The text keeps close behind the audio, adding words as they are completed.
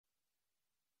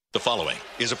The following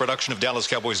is a production of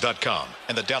DallasCowboys.com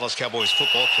and the Dallas Cowboys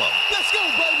Football Club. Let's go,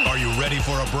 baby! Are you ready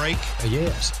for a break?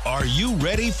 Yes. Are you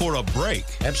ready for a break?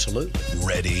 Absolutely.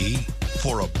 Ready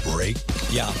for a break?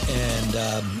 Yeah,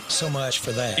 and so much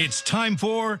for that. It's time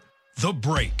for The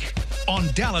Break on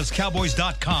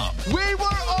DallasCowboys.com. We were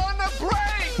on a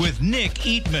break! With Nick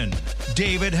Eatman,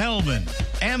 David Hellman,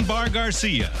 Ambar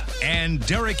Garcia, and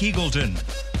Derek Eagleton.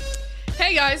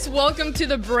 Hey guys, welcome to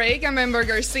The Break. I'm Amber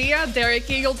Garcia, Derek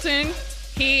Eagleton.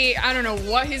 I don't know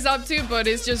what he's up to, but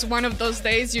it's just one of those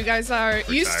days. You guys are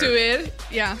used to it.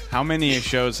 Yeah. How many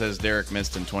shows has Derek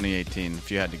missed in 2018, if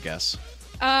you had to guess?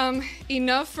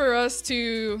 Enough for us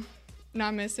to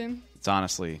not miss him. It's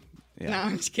honestly, yeah. No,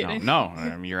 I'm just kidding.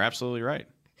 No, you're absolutely right.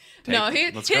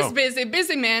 He's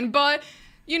busy man, but...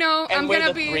 You know, and I'm we're going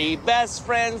to the be... three best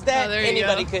friends that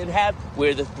anybody could have.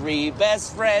 We're the three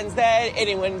best friends that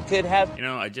anyone could have. You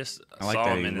know, I like saw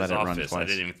that him in you his let it run office. I twice.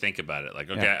 didn't even think about it. Like,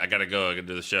 okay, Yeah. I got to go. I got to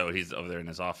do the show. He's over there in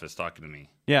his office talking to me.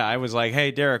 Yeah, I was like,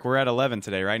 hey, Derek, we're at 11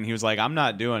 today, right? And he was like, I'm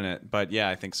not doing it. But yeah,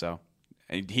 I think so.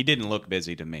 He didn't look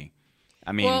busy to me.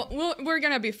 I mean... Well, we're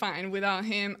going to be fine without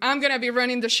him. I'm going to be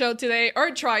running the show today,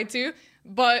 or try to.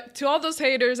 But to all those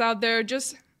haters out there,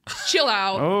 just... chill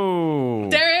out. Oh.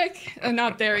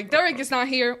 Not Derek. Derek is not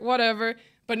here, whatever.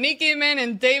 But Nick Eatman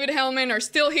and David Hellman are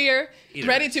still here,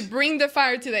 ready to bring the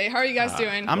fire today. How are you guys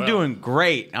doing? I'm doing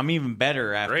great. I'm even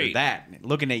better after Great. that.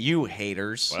 Looking at you,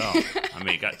 haters. Well, I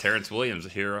mean, you got Terrence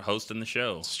Williams here hosting the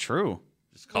show. It's true.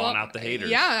 Just calling out the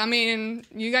haters. Yeah, I mean,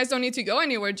 you guys don't need to go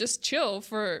anywhere. Just chill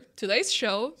for today's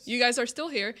show. You guys are still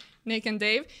here, Nick and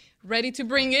Dave, ready to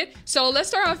bring it. So let's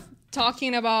start off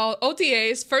talking about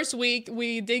OTAs. First week,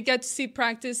 we did get to see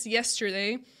practice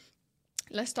yesterday.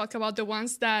 Let's talk about the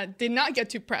ones that did not get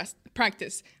to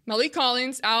practice. Malik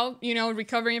Collins out,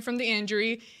 recovering from the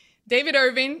injury. David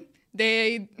Irving,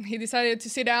 he decided to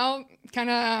sit out. Kind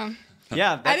of.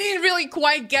 Yeah, I didn't really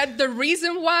quite get the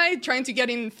reason why. Trying to get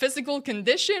in physical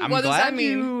condition. What does that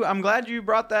mean? I'm glad you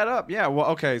brought that up. Yeah.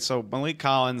 Well, okay. So Malik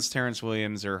Collins, Terrence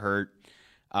Williams are hurt.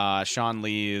 Sean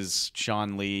Lee is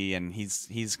Sean Lee, and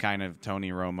he's kind of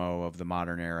Tony Romo of the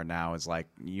modern era now. Is like,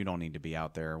 you don't need to be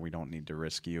out there. We don't need to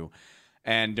risk you.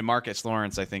 And DeMarcus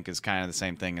Lawrence, I think, is kind of the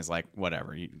same thing as like,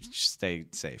 whatever, you just stay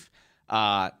safe.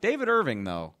 David Irving,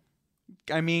 though,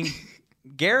 I mean,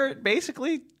 Garrett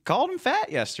basically called him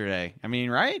fat yesterday. I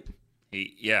mean, right?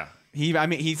 Yeah.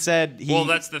 He said. Well,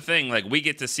 that's the thing. Like, we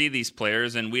get to see these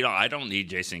players, and I don't need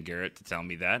Jason Garrett to tell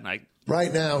me that.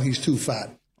 Right now, he's too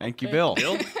fat. Thank you, Bill.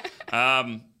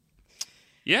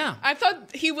 Yeah. I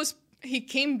thought he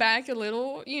came back a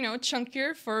little,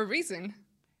 chunkier for a reason.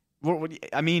 Well,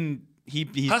 I mean,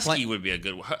 he's Husky would be a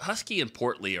good one. Husky and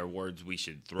portly are words we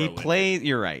should throw in.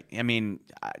 You're right. I mean,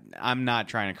 I'm not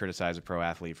trying to criticize a pro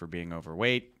athlete for being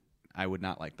overweight. I would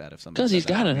not like that if somebody. Because he's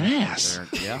got an ass.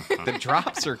 Yeah, the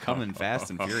drops are coming fast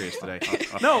and furious today.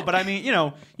 No, but I mean,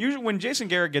 usually when Jason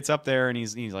Garrett gets up there and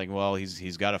he's like, well,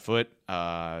 he's got a foot,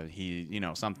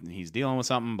 something, he's dealing with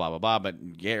something, blah blah blah.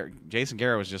 But Jason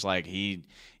Garrett was just like he's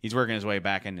working his way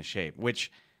back into shape, which,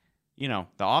 the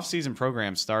off-season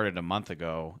program started a month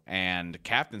ago, and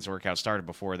captain's workout started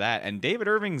before that, and David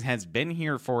Irving has been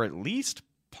here for at least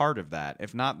part of that,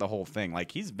 if not the whole thing.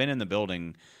 Like, he's been in the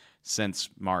building since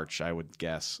March, I would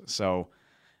guess. So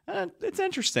it's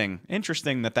interesting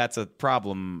that that's a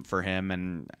problem for him.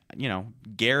 And,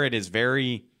 Garrett is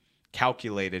very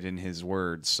calculated in his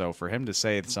words. So for him to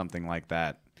say something like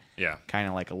that, yeah, kind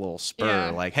of like a little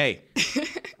spur, like, hey,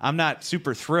 I'm not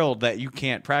super thrilled that you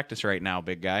can't practice right now,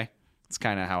 big guy. It's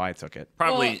kind of how I took it.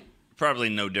 Probably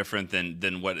no different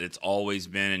than what it's always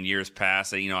been in years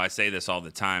past. I say this all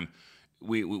the time.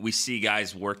 We see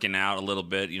guys working out a little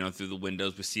bit, through the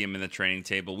windows. We see them in the training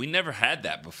table. We never had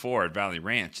that before at Valley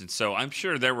Ranch. And so I'm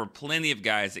sure there were plenty of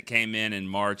guys that came in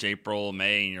March, April,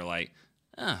 May, and you're like,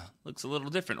 looks a little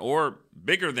different or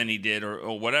bigger than he did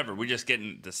or whatever. We're just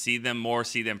getting to see them more,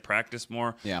 see them practice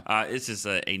more. Yeah. It's just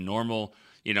a normal,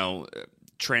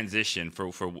 transition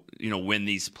for when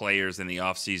these players in the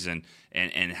offseason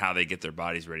and how they get their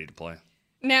bodies ready to play.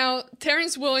 Now,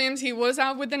 Terrence Williams, he was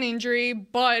out with an injury,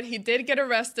 but he did get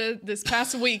arrested this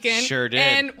past weekend. Sure did.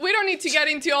 And we don't need to get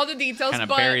into all the details. Kind of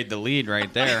buried the lead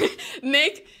right there.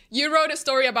 Nick, you wrote a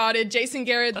story about it. Jason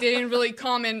Garrett didn't really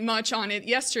comment much on it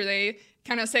yesterday,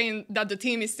 kind of saying that the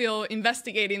team is still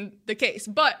investigating the case.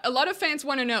 But a lot of fans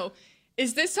want to know,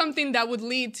 is this something that would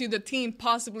lead to the team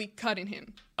possibly cutting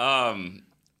him?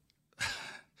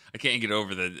 I can't get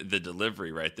over the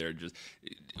delivery right there. Just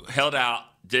held out,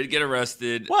 did get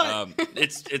arrested. What?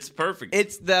 It's perfect.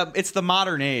 It's the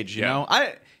modern age, you know.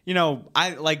 I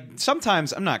like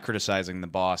sometimes I'm not criticizing the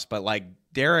boss, but like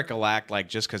Derek will act like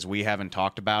just because we haven't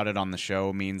talked about it on the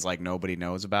show means like nobody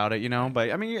knows about it,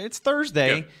 But I mean, it's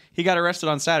Thursday. Yeah. He got arrested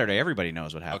on Saturday. Everybody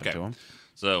knows what happened to him.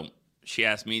 So she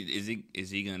asked me, "Is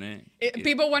he gonna?"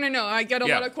 People want to know. I get a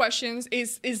Yeah. lot of questions.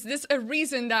 Is this a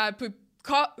reason that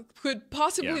could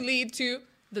possibly lead to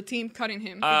the team cutting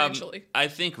him eventually? I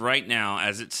think right now,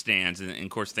 as it stands, and of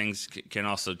course things can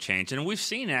also change, and we've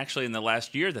seen actually in the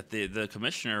last year that the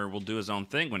commissioner will do his own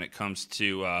thing when it comes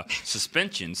to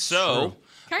suspension. So,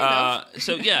 Kind of.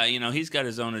 so yeah, he's got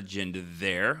his own agenda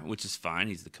there, which is fine.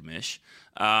 He's the commish.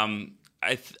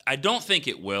 I don't think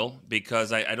it will,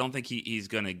 because I don't think he's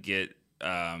going to get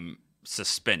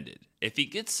suspended. If he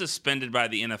gets suspended by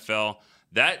the NFL,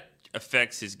 that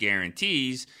affects his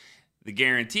guarantees. The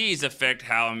guarantees affect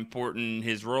how important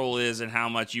his role is and how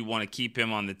much you want to keep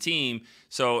him on the team.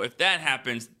 So if that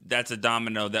happens, that's a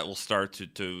domino that will start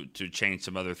to change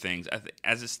some other things.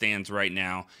 As it stands right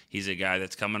now, he's a guy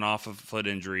that's coming off of a foot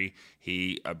injury.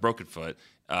 A broken foot.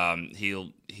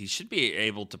 He should be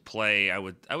able to play. I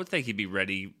would think he'd be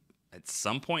ready at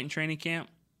some point in training camp.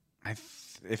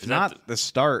 If not the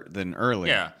start, then early.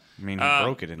 Yeah, I mean, he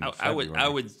broke it in February. I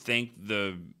would think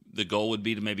the goal would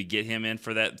be to maybe get him in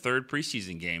for that third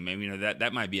preseason game. Maybe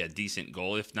that might be a decent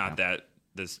goal, if not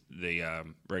the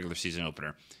regular season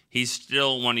opener. He's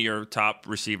still one of your top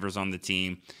receivers on the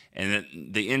team, and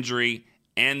the injury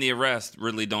and the arrest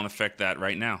really don't affect that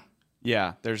right now.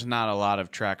 Yeah, there's not a lot of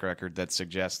track record that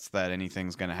suggests that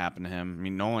anything's going to happen to him. I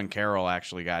mean, Nolan Carroll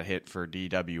actually got hit for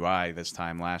DWI this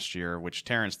time last year, which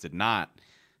Terrence did not.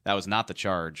 That was not the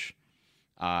charge,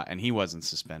 and he wasn't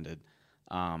suspended.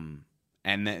 And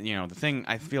then, the thing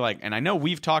I feel like, and I know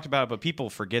we've talked about it, but people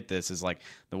forget this, is like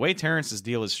the way Terrence's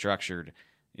deal is structured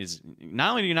is not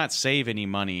only do you not save any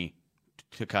money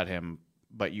to cut him,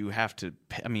 but you have to,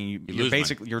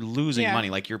 you're losing money.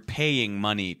 Like you're paying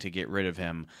money to get rid of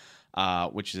him.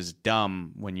 Which is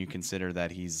dumb when you consider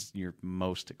that he's your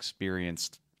most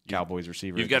experienced Cowboys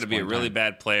receiver. You've got to be a really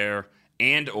bad player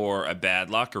and or a bad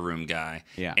locker room guy.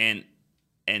 Yeah. And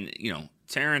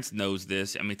Terrence knows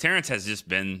this. I mean, Terrence has just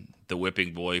been the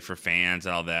whipping boy for fans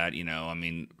and all that,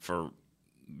 for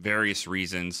various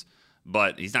reasons.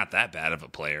 But he's not that bad of a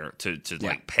player to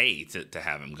pay to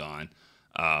have him gone.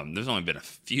 There's only been a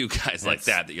few guys like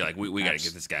that you're like, we got to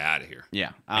get this guy out of here.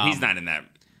 Yeah. And he's not in that.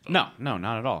 No,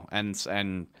 not at all.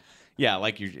 And yeah,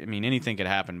 anything could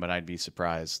happen, but I'd be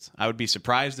surprised. I would be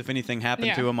surprised if anything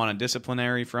happened to him on a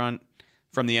disciplinary front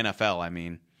from the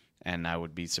NFL, and I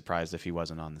would be surprised if he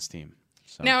wasn't on this team.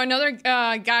 So. Now, another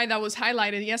guy that was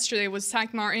highlighted yesterday was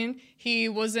Zach Martin. He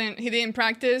didn't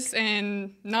practice,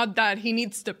 and not that he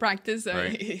needs to practice.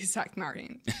 Right. He's Zach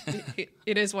Martin.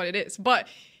 it is what it is. But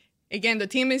again, the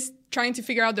team is trying to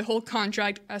figure out the whole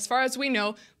contract. As far as we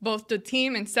know, both the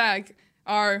team and Zach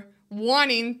are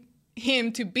wanting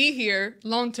him to be here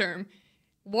long term.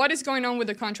 What is going on with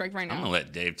the contract right now? I'm gonna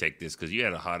let Dave take this because you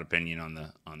had a hot opinion on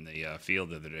the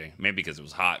field the other day. Maybe because it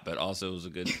was hot, but also it was a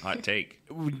good hot take.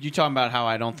 You talking about how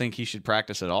I don't think he should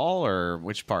practice at all, or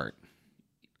which part?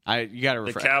 You got to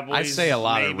the Cowboys. I say a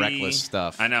lot maybe, of reckless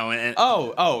stuff. I know.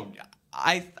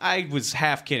 I was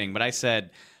half kidding, but I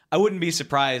said I wouldn't be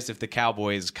surprised if the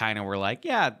Cowboys kind of were like,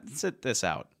 yeah, sit this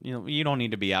out. You don't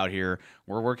need to be out here.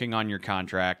 We're working on your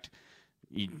contract.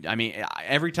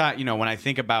 Every time, when I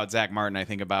think about Zach Martin, I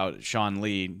think about Sean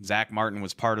Lee. Zach Martin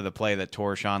was part of the play that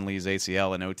tore Sean Lee's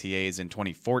ACL and OTAs in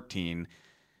 2014.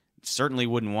 Certainly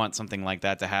wouldn't want something like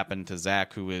that to happen to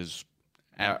Zach, who is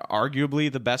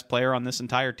arguably the best player on this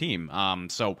entire team.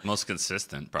 So most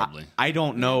consistent, probably. I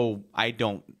don't know. I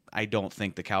don't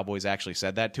think the Cowboys actually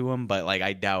said that to him, but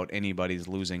I doubt anybody's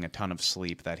losing a ton of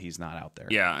sleep that he's not out there.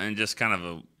 Yeah, and just kind of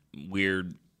a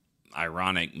weird,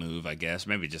 ironic move, I guess.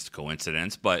 Maybe just a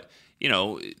coincidence, but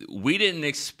we didn't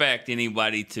expect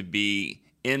anybody to be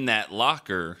in that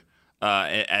locker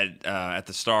at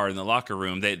the Star in the locker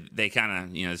room. They kind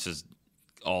of this is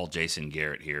all Jason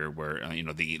Garrett here, where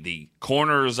the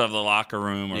corners of the locker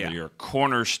room are your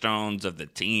cornerstones of the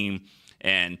team.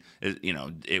 And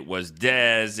it was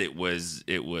Dez, it was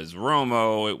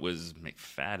Romo, it was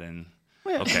McFadden.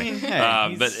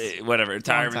 Okay, but whatever.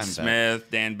 Tyron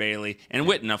Smith, Dan Bailey, and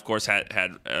Witten, of course, had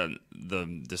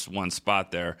this one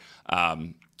spot there.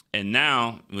 And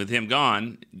now with him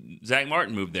gone, Zach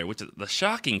Martin moved there. Which is, the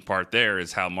shocking part there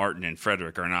is how Martin and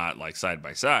Frederick are not side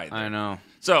by side. I know.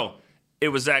 So it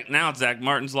was Zach. Now it's Zach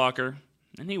Martin's locker,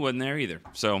 and he wasn't there either.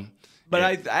 So.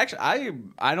 But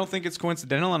I don't think it's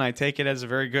coincidental, and I take it as a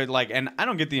very good and I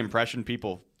don't get the impression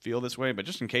people feel this way, but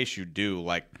just in case you do,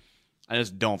 I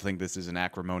just don't think this is an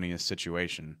acrimonious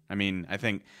situation. I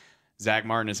think Zach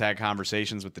Martin has had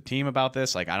conversations with the team about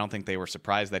this. Like, I don't think they were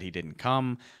surprised that he didn't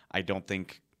come. I don't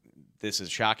think this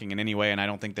is shocking in any way, and I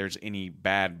don't think there's any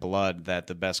bad blood that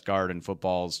the best guard in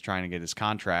football is trying to get his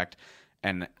contract.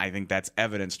 And I think that's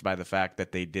evidenced by the fact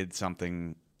that they did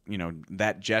something,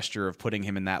 that gesture of putting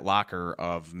him in that locker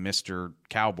of Mr.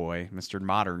 Cowboy, Mr.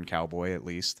 Modern Cowboy at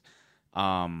least.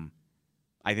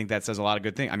 I think that says a lot of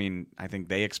good things. I mean, I think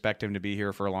they expect him to be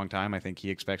here for a long time. I think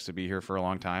he expects to be here for a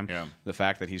long time. Yeah. The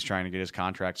fact that he's trying to get his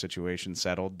contract situation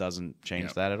settled doesn't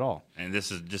change that at all. And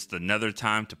this is just another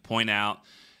time to point out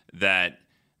that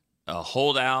a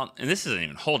holdout, and this isn't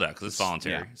even holdout because it's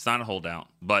voluntary. Yeah. It's not a holdout,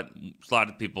 but a lot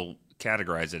of people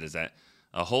categorize it as that.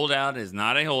 A holdout is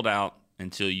not a holdout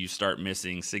until you start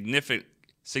missing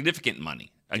significant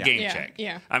money, a game check.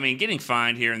 Yeah. I mean, getting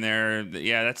fined here and there,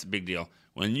 that's a big deal.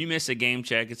 When you miss a game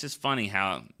check, it's just funny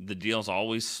how the deals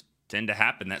always tend to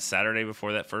happen that Saturday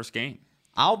before that first game.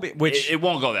 It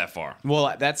won't go that far.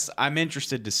 Well, I'm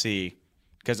interested to see,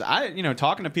 because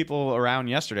talking to people around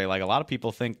yesterday, like a lot of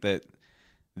people think that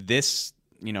this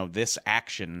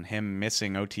action, him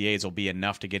missing OTAs, will be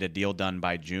enough to get a deal done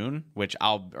by June, by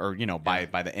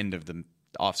the end of the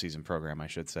offseason program, I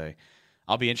should say.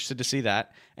 I'll be interested to see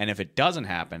that. And if it doesn't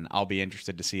happen, I'll be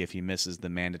interested to see if he misses the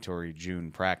mandatory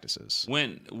June practices.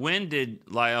 When did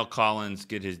Lyle Collins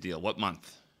get his deal? What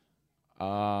month?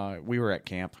 We were at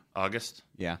camp. August?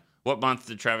 Yeah. What month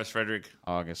did Travis Frederick?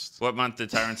 August. What month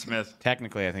did Tyron Smith?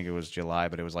 Technically, I think it was July,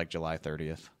 but it was like July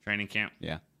 30th. Training camp?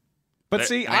 Yeah. But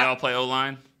they all play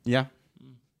O-line? Yeah.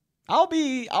 I'll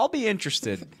be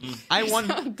interested. I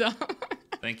wonder. So dumb.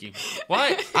 Thank you.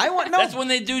 What? No. That's when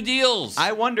they do deals.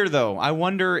 I wonder though. I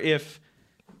wonder if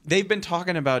they've been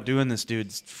talking about doing this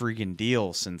dude's freaking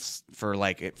deal for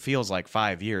it feels like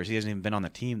 5 years. He hasn't even been on the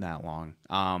team that long.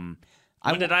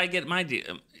 When did I get my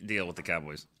deal with the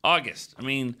Cowboys? August. I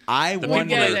mean,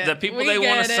 the people they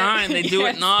want to sign, they do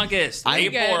it in August,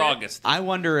 April or August. I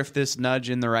wonder if this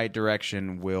nudge in the right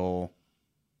direction will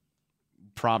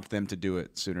prompt them to do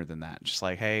it sooner than that. Just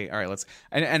like, hey, all right, let's.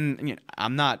 And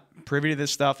I'm not privy to this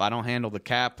stuff. I don't handle the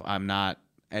cap. I'm not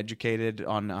educated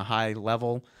on a high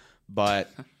level,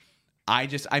 but I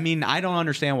don't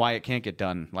understand why it can't get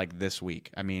done like this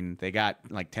week. I mean, they got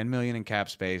like $10 million in cap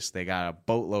space. They got a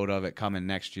boatload of it coming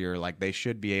next year. Like, they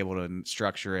should be able to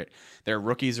structure it. Their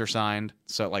rookies are signed,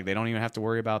 so like they don't even have to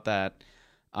worry about that.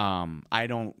 I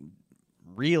don't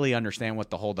really understand what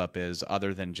the holdup is,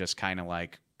 other than just kind of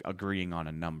like agreeing on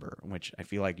a number, which I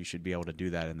feel like you should be able to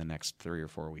do that in the next 3 or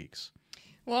 4 weeks.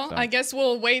 Well, I guess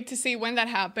we'll wait to see when that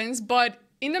happens. But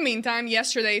in the meantime,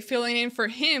 yesterday, filling in for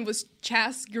him was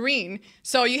Chaz Green.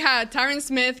 So you had Tyron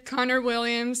Smith, Connor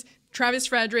Williams, Travis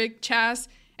Frederick, Chaz,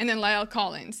 and then Lyle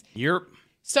Collins.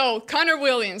 So Connor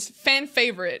Williams, fan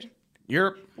favorite.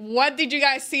 What did you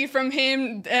guys see from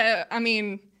him?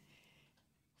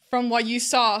 From what you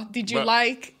saw, did you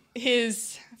like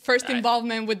his first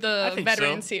involvement with the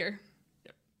veterans here?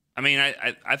 I mean,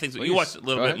 I think so. You watched a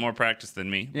little bit more practice than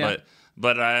me,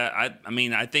 but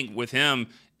I think with him,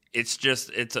 it's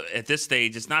at this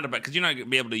stage, it's not about, because you're not going to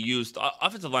be able to use,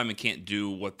 offensive linemen can't do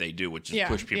what they do, which is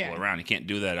push people around. You can't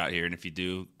do that out here, and if you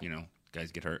do,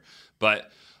 guys get hurt.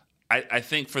 But I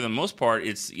think for the most part,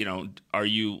 it's, are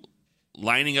you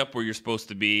lining up where you're supposed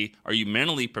to be? Are you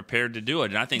mentally prepared to do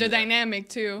it? And I think the dynamic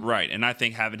too. Right, and I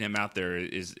think having him out there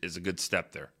is a good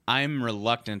step there. I'm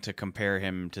reluctant to compare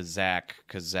him to Zach,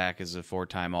 because Zach is a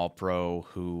 4-time All-Pro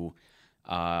who,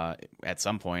 at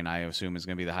some point, I assume is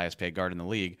going to be the highest paid guard in the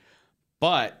league.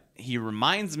 But he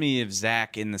reminds me of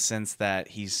Zach in the sense that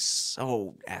he's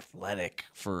so athletic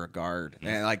for a guard.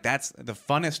 And that's the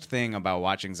funnest thing about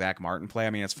watching Zach Martin play. I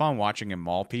mean, it's fun watching him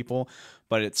maul people,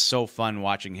 but it's so fun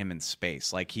watching him in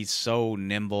space. Like, he's so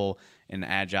nimble and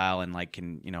agile, and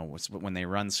when they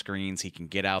run screens, he can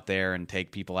get out there and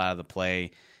take people out of the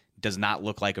play. Does not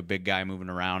look like a big guy moving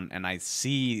around, and I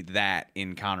see that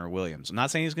in Connor Williams. I'm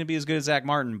not saying he's going to be as good as Zach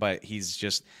Martin, but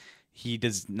he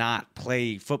does not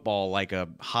play football like a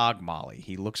hog molly.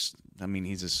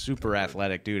 He's a super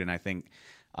athletic dude, and I think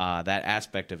that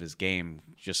aspect of his game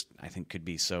I think could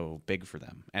be so big for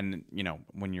them. And,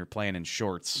 when you're playing in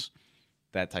shorts,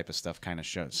 that type of stuff kind of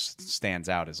stands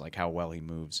out as like how well he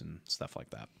moves and stuff like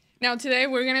that. Now today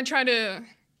we're going to try to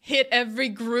hit every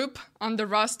group on the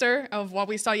roster of what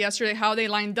we saw yesterday, how they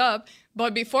lined up.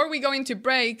 But before we go into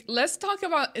break, let's talk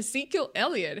about Ezekiel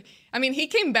Elliott. I mean, he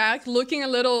came back looking a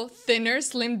little thinner,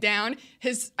 slimmed down.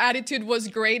 His attitude was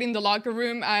great in the locker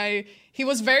room. He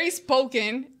was very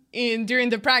spoken during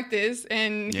the practice,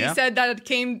 and he said that it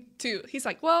came to, he's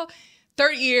like, well,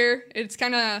 third year, it's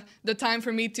kind of the time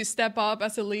for me to step up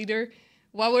as a leader.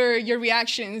 What were your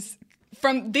reactions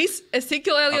from this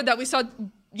Ezekiel Elliott that we saw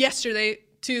yesterday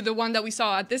to the one that we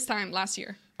saw at this time last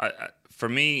year? For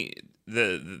me,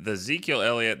 the Ezekiel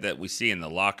Elliott that we see in the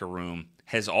locker room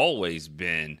has always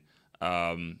been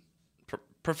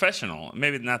professional.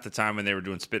 Maybe not the time when they were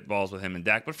doing spitballs with him and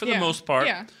Dak, but for the most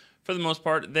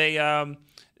part, they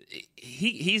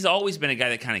he's always been a guy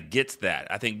that kind of gets that.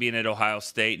 I think being at Ohio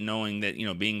State, knowing that,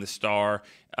 being the star,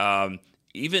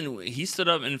 even he stood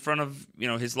up in front of,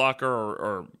 his locker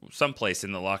or someplace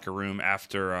in the locker room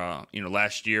after,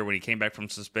 last year when he came back from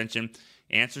suspension,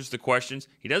 answers the questions.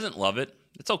 He doesn't love it.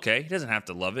 It's okay. He doesn't have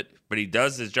to love it, but he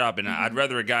does his job. And I'd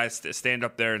rather a guy stand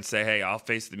up there and say, "Hey, I'll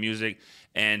face the music,"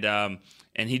 and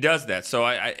he does that. So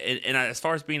as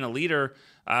far as being a leader,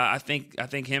 I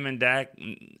think him and Dak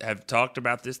have talked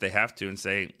about this. They have to and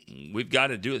say, we've got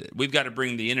to do it. We've got to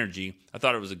bring the energy. I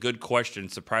thought it was a good question,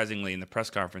 surprisingly, in the press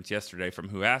conference yesterday from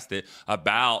who asked it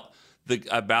about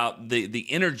the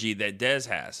energy that Dez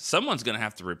has. Someone's going to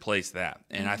have to replace that,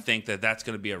 and I think that's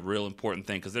going to be a real important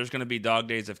thing because there's going to be dog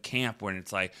days of camp when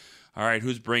it's like, all right,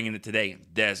 who's bringing it today?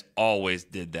 Dez always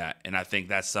did that, and I think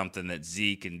that's something that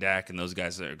Zeke and Dak and those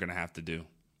guys are going to have to do.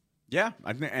 Yeah,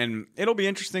 and it'll be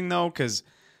interesting though because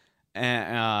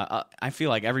I feel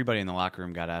like everybody in the locker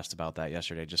room got asked about that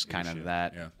yesterday. Just kind of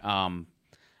that. Yeah.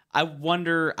 I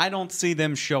wonder. I don't see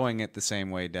them showing it the same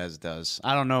way Dez does.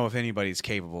 I don't know if anybody's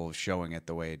capable of showing it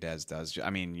the way Dez does. I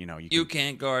mean, you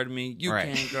can't guard me. You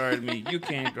can't guard me. You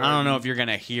can't guard me. I don't know if you're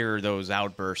gonna hear those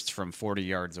outbursts from 40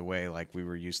 yards away like we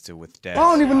were used to with Dez. I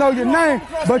don't even know your name,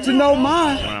 but you know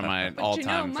mine. One of my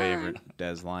all-time favorite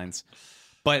Dez lines.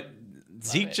 But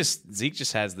Zeke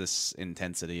just has this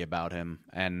intensity about him,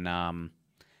 and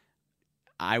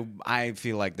I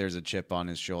feel like there's a chip on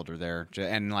his shoulder there,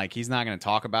 and like he's not going to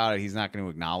talk about it, he's not going to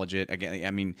acknowledge it. Again,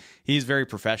 I mean, he's very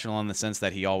professional in the sense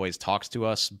that he always talks to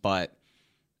us, but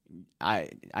I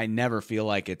never feel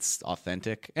like it's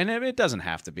authentic, and it doesn't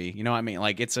have to be. I mean,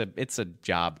 like it's a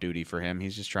job duty for him.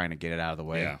 He's just trying to get it out of the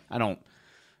way. Yeah. I don't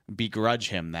begrudge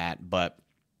him that, but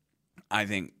I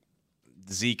think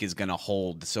Zeke is going to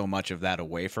hold so much of that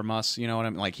away from us. You know what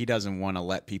I mean? Like he doesn't want to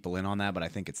let people in on that, but I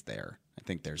think it's there. I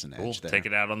think there's an edge there. Take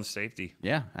it out on the safety.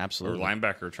 Yeah, absolutely. Or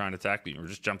linebacker trying to tackle you, or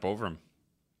just jump over him.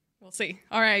 We'll see.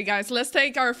 All right, guys, let's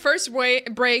take our first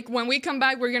break. When we come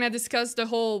back, we're going to discuss the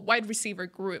whole wide receiver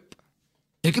group.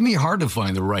 It can be hard to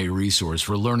find the right resource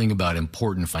for learning about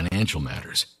important financial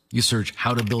matters. You search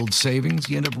how to build savings,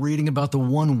 you end up reading about the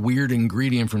one weird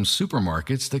ingredient from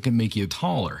supermarkets that can make you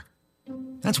taller.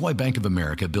 That's why Bank of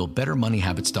America built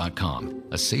BetterMoneyHabits.com,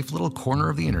 a safe little corner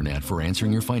of the internet for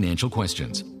answering your financial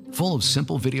questions. Full of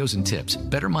simple videos and tips,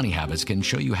 Better Money Habits can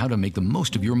show you how to make the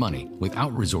most of your money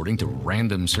without resorting to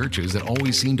random searches that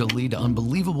always seem to lead to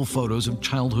unbelievable photos of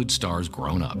childhood stars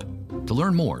grown up. To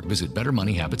learn more, visit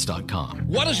BetterMoneyHabits.com.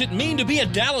 What does it mean to be a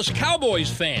Dallas Cowboys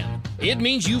fan? It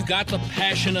means you've got the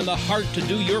passion and the heart to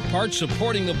do your part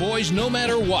supporting the boys no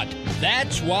matter what.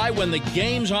 That's why when the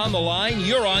game's on the line,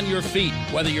 you're on your feet,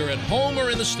 whether you're at home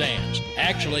or in the stands.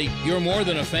 Actually, you're more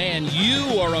than a fan.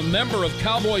 You are a member of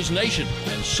Cowboys Nation,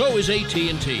 and so is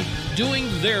AT&T, doing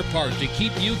their part to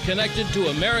keep you connected to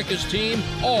America's team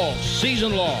all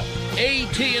season long.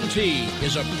 AT&T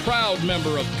is a proud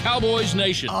member of Cowboys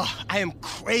Nation. Oh, I am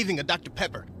craving a Dr.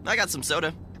 Pepper. I got some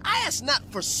soda. I asked not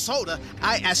for soda.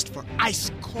 I asked for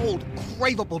ice-cold,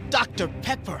 craveable Dr.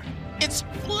 Pepper. Its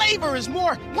flavor is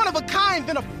more one-of-a-kind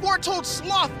than a four-toed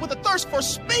sloth with a thirst for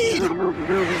speed.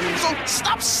 So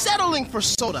stop settling for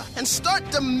soda and start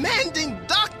demanding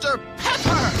Dr.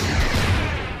 Pepper.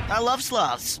 I love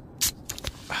sloths.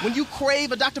 When you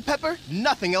crave a Dr. Pepper,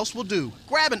 nothing else will do.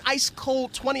 Grab an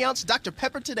ice-cold 20-ounce Dr.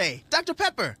 Pepper today. Dr.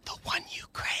 Pepper, the one you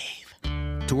crave.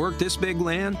 To work this big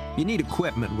land, you need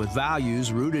equipment with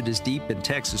values rooted as deep in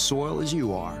Texas soil as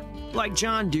you are. Like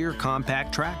John Deere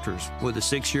compact tractors with a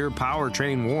 6-year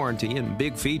powertrain warranty and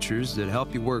big features that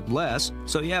help you work less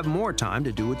so you have more time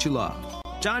to do what you love.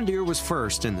 John Deere was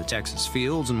first in the Texas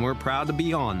fields, and we're proud to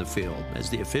be on the field as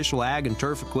the official ag and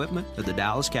turf equipment of the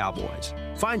Dallas Cowboys.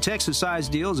 Find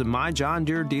Texas-sized deals at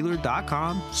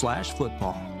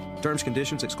myjohndeeredealer.com/football. Terms,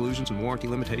 conditions, exclusions, and warranty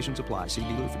limitations apply. See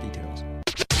dealer for details.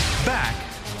 Back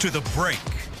to the break.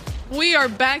 We are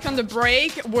back on the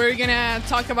break. We're going to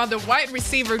talk about the wide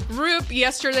receiver group.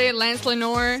 Yesterday, Lance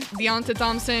Lenoir, Deonta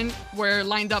Thompson were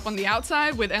lined up on the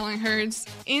outside with Jalen Hurts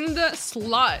in the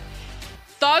slot.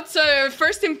 Thoughts,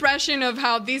 first impression of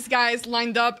how these guys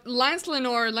lined up. Lance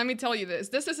Lenoir, let me tell you this.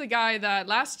 This is a guy that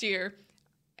last year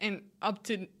and up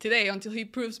to today, until he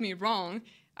proves me wrong,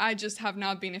 I just have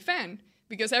not been a fan.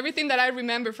 because everything that I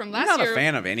remember from last You're not year. a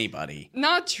fan of anybody.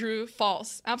 Not true.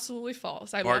 False. Absolutely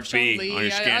false. I Part love Sean B Lee. on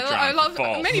your I Scantron. love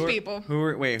False. many people. Who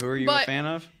are you a But- fan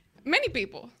of? Many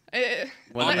people.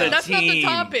 Well, On the That's not the team.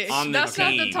 topic. On the That's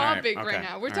not the team. topic Right, right okay.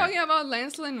 now. We're All talking about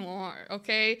Lance Lenoir,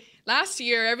 okay? Last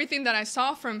year, everything that I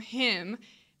saw from him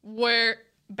were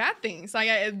bad things.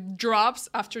 Like drops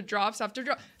after drops after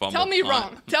drops. Fumble Tell me punt.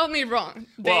 wrong. Tell me wrong.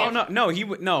 Well, No, He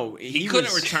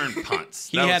couldn't return punts.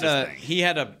 He That was had his a thing.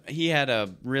 he had a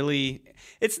really.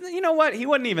 It's you know what, he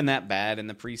wasn't even that bad in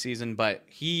the preseason, but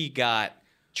he got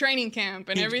training camp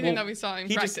and everything that we saw in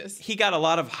practice. He got a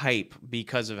lot of hype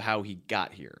because of how he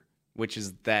got here, which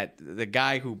is that the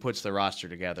guy who puts the roster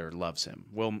together loves him.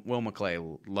 Will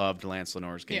McClay loved Lance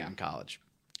Lenoir's game in college.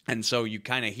 And so you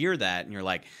kind of hear that and you're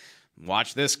like,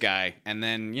 watch this guy. And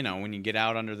then, when you get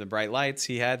out under the bright lights,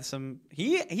 he had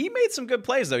he made some good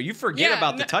plays though. You forget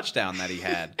about the touchdown that he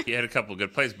had. He had a couple of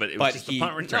good plays, but it was just the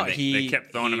punt return. They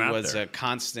kept throwing him out there. He was a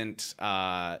constant.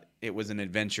 It was an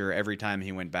adventure every time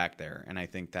he went back there, and I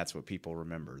think that's what people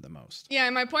remember the most. Yeah,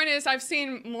 and my point is I've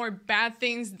seen more bad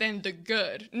things than the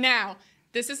good. Now,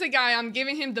 this is a guy, I'm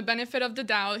giving him the benefit of the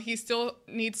doubt. He still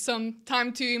needs some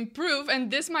time to improve,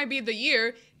 and this might be the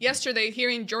year. Yesterday,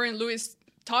 hearing Jordan Lewis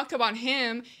talk about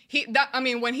him,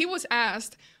 when he was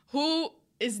asked, who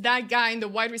is that guy in the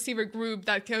wide receiver group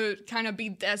that could kind of be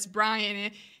Des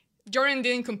Bryant? Jordan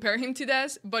didn't compare him to Des,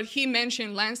 but he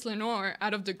mentioned Lance Lenoir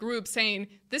out of the group, saying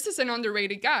this is an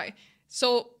underrated guy.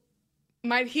 So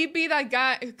might he be that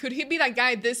guy? Could he be that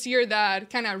guy this year that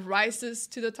kind of rises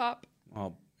to the top?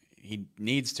 Well, he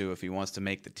needs to if he wants to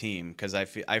make the team, because I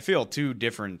feel two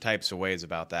different types of ways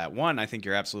about that. One, I think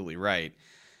you're absolutely right.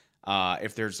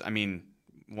 There's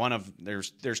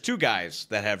two guys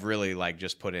that have really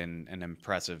just put in an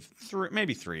impressive,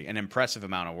 maybe three, an impressive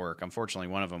amount of work. Unfortunately,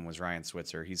 one of them was Ryan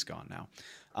Switzer. He's gone now.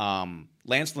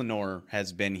 Lance Lenoir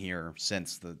has been here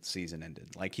since the season ended.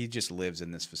 He just lives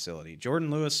in this facility.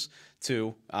 Jordan Lewis,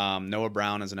 too. Noah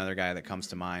Brown is another guy that comes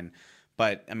to mind.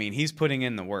 But, he's putting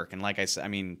in the work. And like I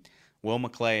said, Will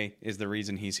McClay is the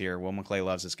reason he's here. Will McClay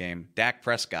loves this game. Dak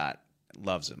Prescott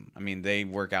loves him. They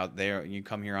work out there. You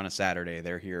come here on a Saturday,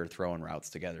 they're here throwing routes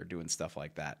together, doing stuff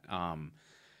like that.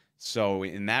 So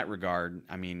in that regard,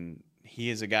 he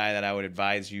is a guy that I would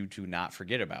advise you to not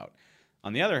forget about.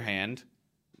 On the other hand,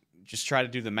 just try to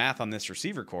do the math on this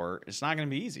receiver core. It's not going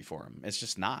to be easy for him. It's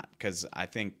just not, because I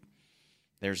think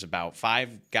there's about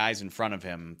 5 guys in front of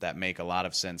him that make a lot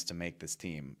of sense to make this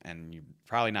team, and you're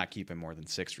probably not keeping more than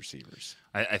 6 receivers.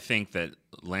 I think that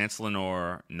Lance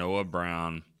Lenoir, Noah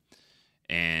Brown,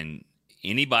 and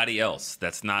anybody else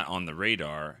that's not on the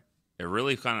radar are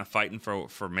really kind of fighting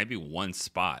for maybe one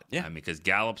spot. Yeah. Because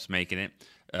Gallup's making it.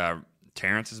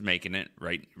 Terrence is making it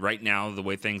right now the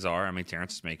way things are.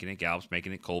 Terrence is making it. Gallup's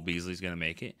making it. Cole Beasley's going to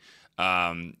make it.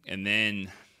 And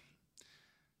then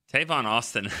Tavon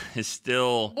Austin is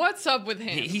still... What's up with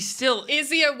him? He's still... Is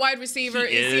he a wide receiver?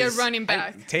 Is he a running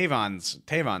back?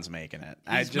 Tavon's making it.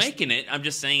 He's making it. I'm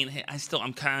just saying,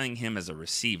 I'm counting him as a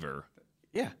receiver.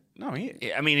 Yeah. No,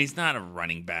 he's not a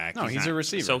running back. No, he's a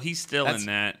receiver. So he's still in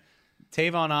that.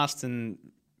 Tavon Austin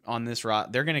on this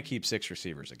they're going to keep 6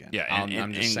 receivers again. Yeah,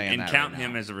 I'm just saying and that count right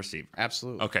him now. as a receiver.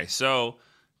 Absolutely. Okay, so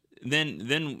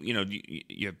then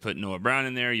you put Noah Brown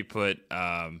in there. You put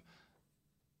Deontay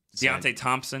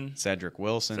Thompson, Cedric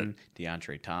Wilson,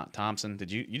 DeAndre Thompson.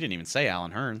 You didn't even say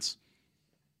Allen Hurns.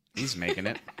 He's making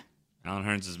it. Allen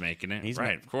Hurns is making it. He's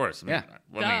right, of course. Yeah.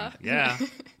 Yeah.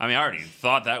 I already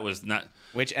thought that was not.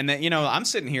 And then I'm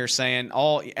sitting here saying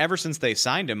ever since they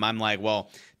signed him, I'm like, well,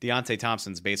 Deontay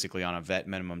Thompson's basically on a vet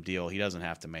minimum deal. He doesn't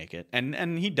have to make it,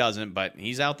 and he doesn't. But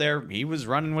he's out there. He was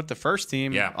running with the first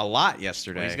team a lot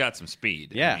yesterday. Well, he's got some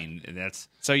speed. Yeah, that's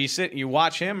so you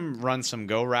watch him run some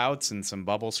go routes and some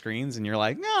bubble screens, and you're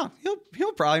like, no,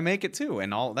 he'll probably make it too.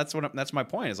 And that's my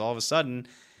point. Is all of a sudden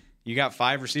you got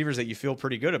 5 receivers that you feel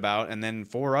pretty good about, and then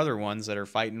 4 other ones that are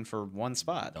fighting for one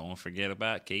spot. Don't forget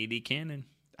about KD Cannon.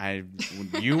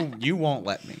 You won't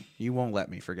let me. You won't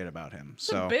let me forget about him.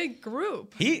 It's a big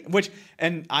group.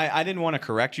 I didn't want to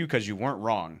correct you because you weren't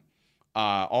wrong.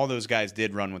 All those guys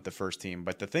did run with the first team,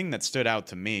 but the thing that stood out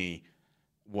to me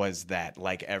was that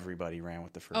everybody ran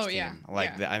with the first team. Yeah.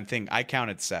 I think I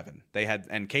counted 7. They had,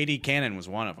 and KD Cannon was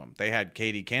one of them. They had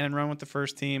KD Cannon run with the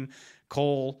first team.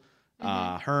 Cole,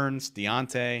 Hurns,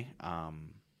 Deontay.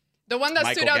 The one that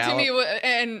Michael stood out Gallup. to me,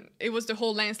 and it was the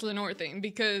whole Lance Lenoir thing,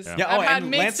 because Yeah. I've had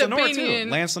and mixed Lance Lenoir opinion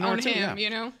too. Lance Lenoir on too, him,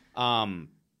 yeah.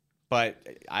 But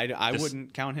I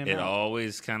wouldn't count him out. It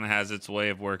always kind of has its way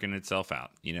of working itself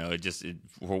out.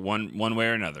 For one way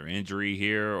or another, injury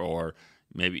here, or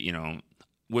maybe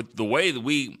with the way that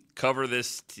we cover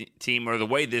this team, or the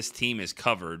way this team is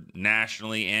covered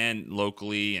nationally and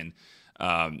locally, and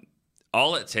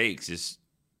all it takes is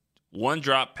one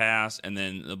drop pass and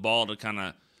then the ball to kind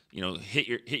of,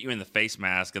 hit you in the face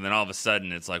mask, and then all of a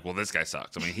sudden it's like, well, this guy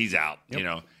sucks. I mean, he's out,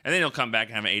 and then he'll come back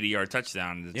and have an 80-yard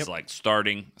touchdown, and it's like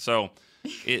starting. So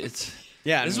it's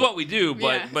this is what we do,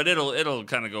 but it'll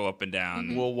kind of go up and down.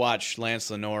 Mm-hmm. We'll watch Lance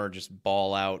Lenoir just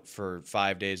ball out for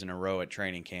 5 days in a row at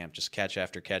training camp, just catch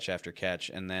after catch after catch,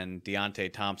 and then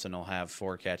Deontay Thompson will have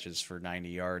 4 catches for 90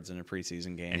 yards in a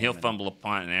preseason game. And he'll fumble a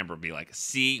punt, and Amber will be like,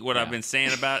 see what I've been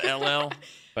saying about LL?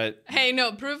 But hey,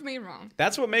 no, prove me wrong.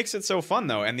 That's what makes it so fun,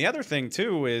 though. And the other thing,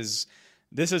 too, is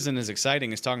this isn't as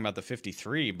exciting as talking about the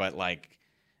 53, but,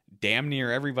 damn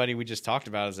near everybody we just talked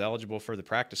about is eligible for the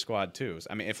practice squad, too.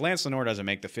 I mean, if Lance Lenoir doesn't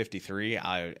make the 53,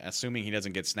 assuming he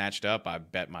doesn't get snatched up, I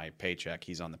bet my paycheck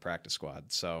he's on the practice squad.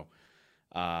 So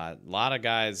a lot of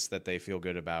guys that they feel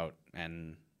good about.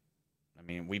 And, I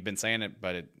mean, we've been saying it,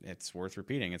 but it's worth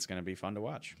repeating. It's going to be fun to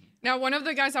watch. Now, one of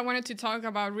the guys I wanted to talk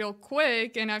about real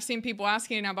quick, and I've seen people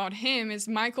asking about him, is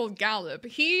Michael Gallup.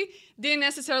 He didn't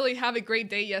necessarily have a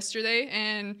great day yesterday,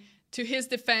 and to his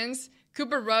defense,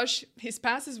 Cooper Rush, his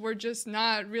passes were just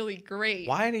not really great.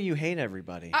 Why do you hate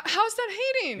everybody? How's that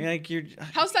hating?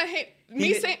 How's that hate?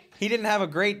 He didn't have a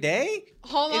great day?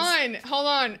 Hold on.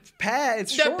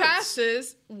 The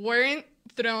passes weren't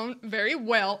thrown very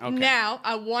well. Okay. Now,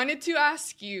 I wanted to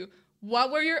ask you,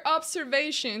 what were your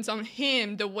observations on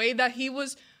him, the way that he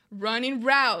was running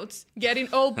routes, getting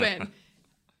open?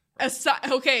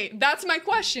 Okay, that's my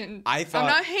question. I'm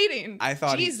not hating.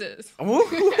 Jesus.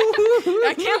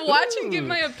 I can't watch and give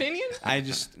my opinion. I'm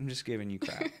just giving you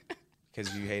crap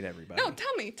because you hate everybody. No,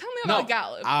 tell me about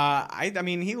Gallup. I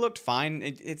mean, he looked fine.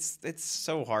 It's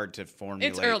so hard to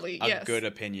formulate a good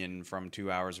opinion from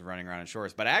 2 hours of running around in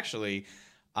shorts. But actually,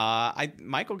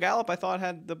 Michael Gallup, I thought,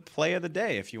 had the play of the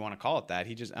day, if you want to call it that.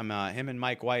 Him and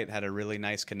Mike White had a really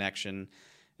nice connection.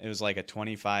 It was like a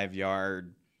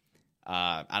 25-yard.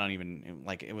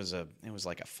 It was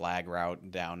like a flag route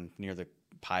down near the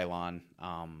pylon.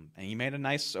 And he made a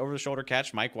nice over the shoulder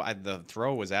catch. The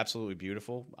throw was absolutely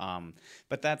beautiful.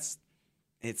 But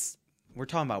we're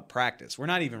talking about practice. We're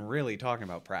not even really talking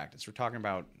about practice. We're talking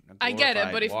about I get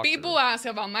it, but if people ask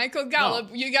about Michael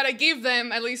Gallup, you got to give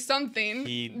them at least something.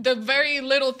 The very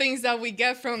little things that we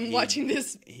get from watching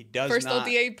this first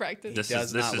OTA practice. This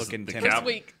does not look intimidating. First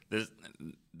week.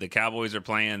 The Cowboys are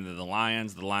playing the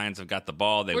Lions. The Lions have got the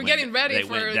ball. We're getting ready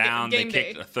for went down. Game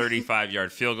they kicked a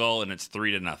 35-yard field goal, and it's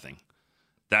 3-0.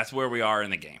 That's where we are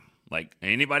in the game. Like,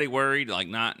 anybody worried? Like,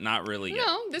 not really yet.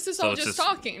 No, this is all just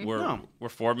talking. We're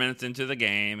 4 minutes into the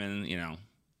game, and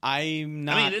I'm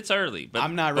not. I mean, it's early, but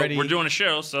I'm not ready. We're doing a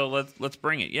show, so let's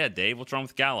bring it. Yeah, Dave, what's wrong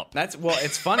with Gallup?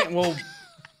 It's funny. Well,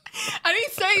 I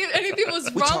didn't say anything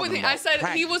was wrong with him. I said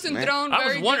he wasn't thrown very good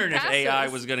passes. I was wondering if AI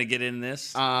was going to get in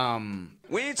this.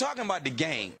 We ain't talking about the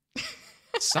game.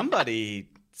 Somebody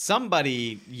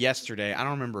yesterday, I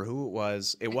don't remember who it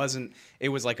was. It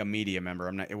was like a media member.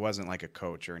 it wasn't like a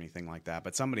coach or anything like that.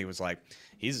 But somebody was like,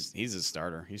 he's a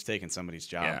starter. He's taking somebody's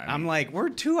job. Yeah, I'm like, we're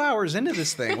 2 hours into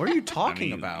this thing. What are you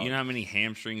talking about? You know how many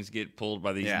hamstrings get pulled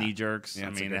by these knee jerks?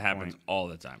 Yeah, it happens all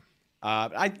the time.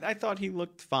 I thought he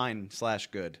looked fine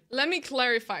 / good. Let me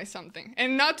clarify something,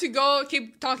 and not to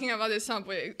keep talking about this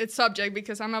subject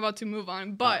because I'm about to move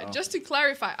on. But just to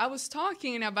clarify, I was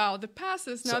talking about the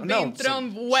passes not being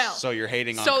thrown well. So you're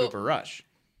hating on Cooper Rush?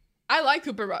 I like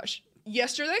Cooper Rush.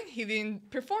 Yesterday, he didn't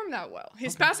perform that well.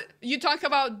 His passes. You talk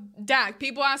about Dak.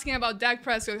 People asking about Dak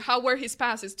Prescott. How were his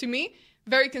passes? To me,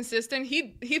 very consistent.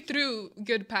 He threw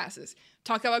good passes.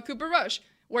 Talk about Cooper Rush.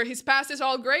 Were his passes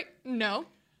all great? No.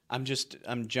 I'm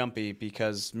jumpy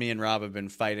because me and Rob have been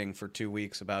fighting for 2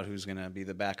 weeks about who's going to be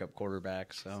the backup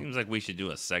quarterback. So seems like we should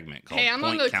do a segment called I'm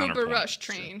on the Counterpoint. Cooper Rush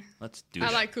train. Let's do I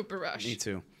like Cooper Rush. Me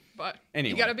too. But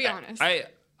anyway, you got to be honest.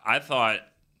 I thought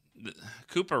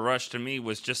Cooper Rush to me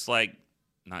was just like,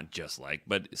 not just like,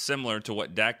 but similar to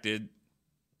what Dak did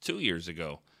 2 years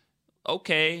ago.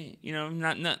 Okay,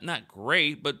 not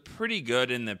great, but pretty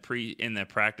good in the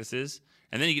practices.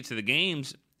 And then you get to the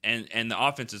games and the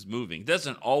offense is moving. It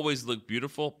doesn't always look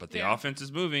beautiful, but the offense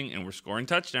is moving, and we're scoring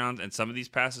touchdowns, and some of these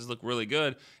passes look really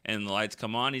good, and the lights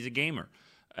come on, he's a gamer.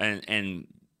 And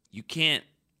you can't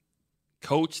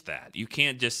coach that. You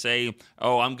can't just say,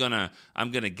 "Oh, I'm gonna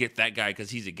get that guy because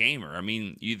he's a gamer." I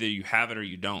mean, either you have it or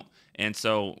you don't. And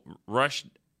so Rush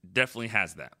definitely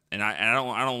has that. And I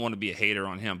don't want to be a hater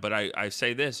on him, but I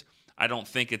say this. I don't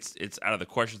think it's out of the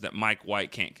question that Mike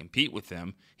White can't compete with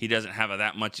him. He doesn't have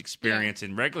that much experience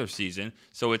in regular season,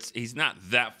 so he's not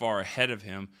that far ahead of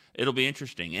him. It'll be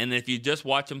interesting. And if you just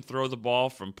watch him throw the ball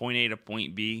from point A to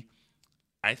point B,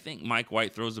 I think Mike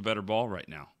White throws a better ball right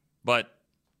now. But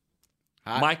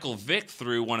Michael Vick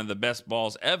threw one of the best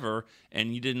balls ever,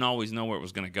 and you didn't always know where it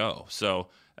was going to go. So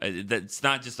it's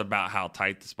not just about how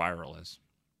tight the spiral is.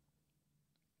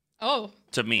 Oh.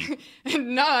 To me.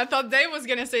 No, I thought Dave was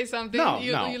going to say something. No,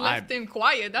 you left him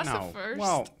quiet. That's a first.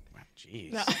 Well,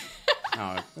 jeez.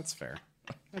 No, that's fair.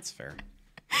 That's fair.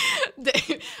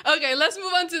 Okay, let's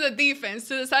move on to the defense,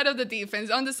 to the side of the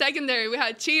defense. On the secondary, we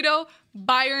had Cheeto,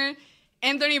 Byron,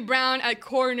 Anthony Brown at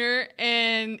corner,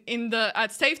 and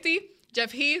at safety,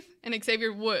 Jeff Heath and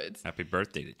Xavier Woods. Happy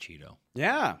birthday to Cheeto.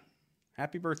 Yeah.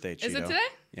 Happy birthday, Cheeto. Is it today?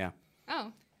 Yeah.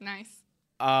 Oh, nice.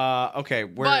 Okay.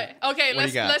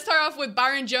 Let's start off with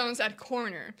Byron Jones at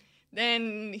corner.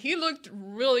 Then he looked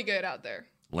really good out there.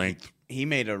 Length. He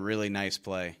made a really nice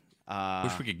play.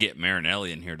 Wish we could get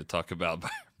Marinelli in here to talk about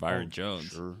Byron Jones.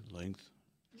 Sure, length.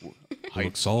 He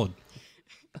looks solid.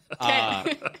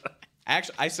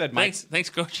 Actually, I said thanks,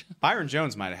 Coach. Byron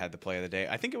Jones might have had the play of the day.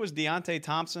 I think it was Deontay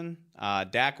Thompson.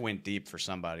 Dak went deep for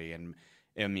somebody, and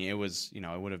I mean, it was,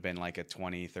 it would have been like a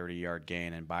 20, 30-yard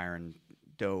gain, and Byron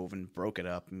dove and broke it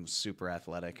up and was super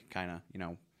athletic, kind of,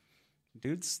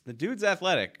 the dude's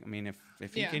athletic. I mean,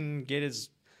 if he can get his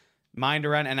mind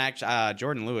around, and actually,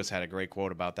 Jordan Lewis had a great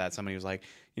quote about that. Somebody was like,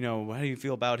 how do you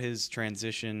feel about his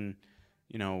transition,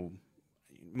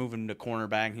 moving to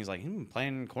cornerback? And he's like, he's been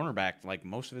playing cornerback like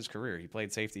most of his career. He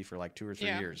played safety for like 2 or 3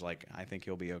 years. Like, I think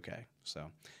he'll be okay.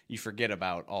 So you forget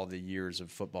about all the years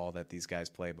of football that these guys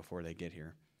play before they get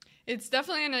here. It's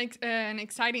definitely an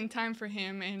exciting time for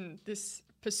him in this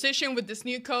position with this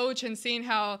new coach, and seeing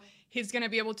how he's going to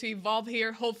be able to evolve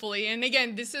here, hopefully. And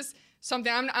again, this is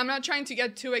something I'm not trying to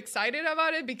get too excited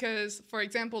about it, because, for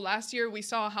example, last year we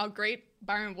saw how great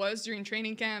Byron was during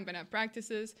training camp and at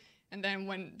practices. And then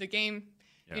when the game,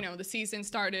 the season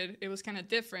started, it was kind of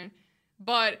different.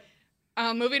 But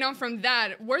moving on from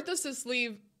that, where does this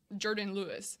leave Jordan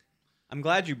Lewis? I'm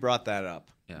glad you brought that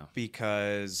up. Yeah.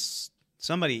 Because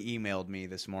somebody emailed me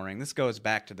this morning. This goes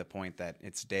back to the point that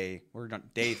we're on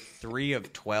day 3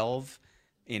 of 12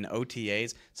 in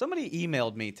OTAs. Somebody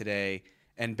emailed me today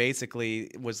and basically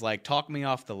was like, talk me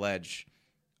off the ledge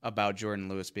about Jordan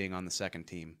Lewis being on the second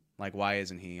team. Like, why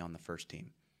isn't he on the first team?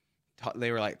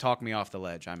 They were like, talk me off the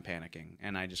ledge. I'm panicking.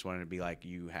 And I just wanted to be like,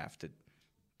 you have to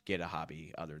get a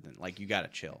hobby other than, like, you got to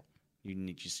chill.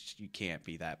 You can't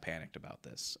be that panicked about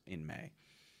this in May.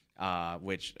 But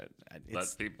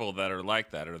people that are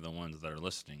like that are the ones that are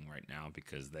listening right now,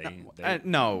 because I'm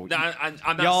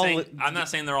not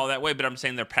saying they're all that way, but I'm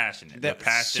saying they're passionate. They're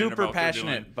passionate, super about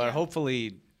passionate, but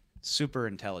hopefully super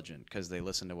intelligent, because they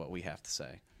listen to what we have to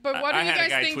say. But what do you guys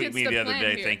think? I had a guy tweet me the other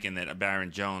day here? thinking that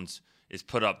Byron Jones is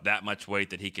put up that much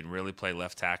weight that he can really play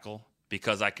left tackle,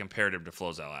 because I compared him to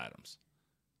Flozell Adams.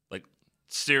 Like,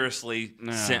 seriously,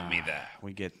 sent me that.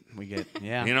 We get,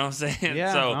 yeah. You know what I'm saying?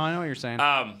 Yeah, so, I know what you're saying.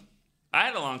 I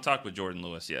had a long talk with Jordan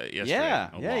Lewis yesterday.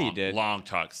 Yeah, you did. Long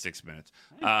talk, 6 minutes.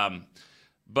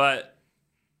 But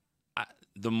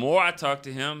the more I talk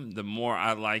to him, the more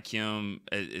I like him.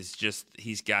 It's just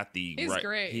he's got the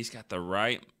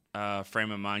right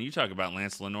frame of mind. You talk about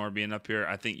Lance Lenore being up here.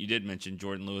 I think you did mention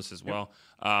Jordan Lewis as well.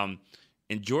 And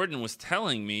Jordan was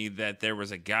telling me that there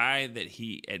was a guy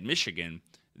at Michigan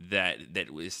that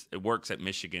works at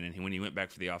Michigan, and when he went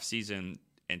back for the offseason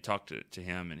and talked to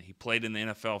him, and he played in the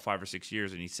NFL 5 or 6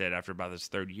 years, and he said after about his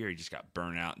 3rd year, he just got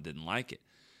burnt out and didn't like it.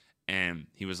 And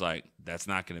he was like, "That's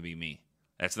not going to be me.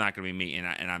 That's not going to be me." And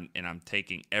I'm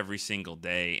taking every single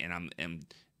day, and I'm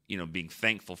being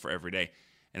thankful for every day.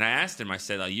 And I asked him, I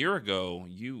said, a year ago,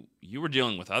 you were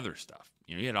dealing with other stuff.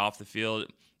 You had off the field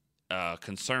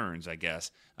concerns, I guess.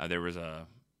 There was a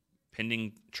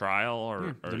pending trial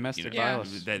or domestic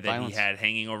violence that he had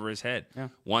hanging over his head. Yeah.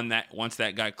 Once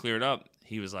that got cleared up,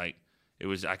 he was like,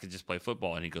 I could just play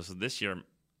football. And he goes, so this year,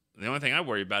 the only thing I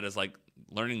worry about is like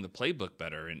learning the playbook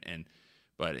better.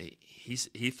 But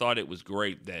he thought it was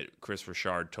great that Chris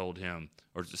Richard told him,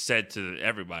 or said to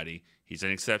everybody, he's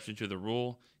an exception to the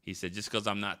rule. He said, just because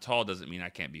I'm not tall doesn't mean I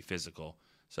can't be physical.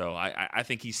 So I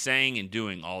think he's saying and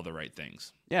doing all the right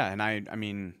things. Yeah, and I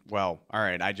mean, well, all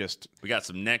right. We got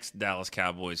some next Dallas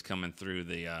Cowboys coming through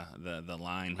the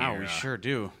line here. Oh, we sure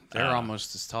do. They're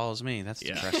almost as tall as me. That's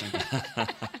depressing.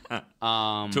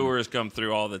 Tours come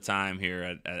through all the time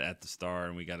here at the Star,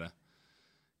 and we got a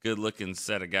good-looking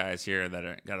set of guys here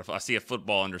that I see a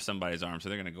football under somebody's arm, so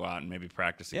they're going to go out and maybe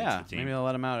practice against the team. Maybe they'll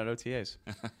let them out at OTAs.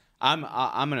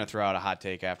 I'm going to throw out a hot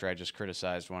take after I just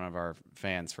criticized one of our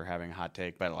fans for having a hot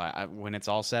take. But when it's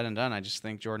all said and done, I just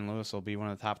think Jordan Lewis will be one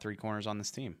of the top 3 corners on this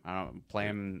team. I don't play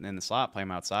him in the slot, play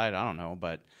him outside. I don't know,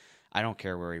 but I don't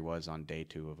care where he was on day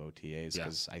 2 of OTAs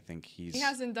because I think he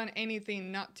hasn't done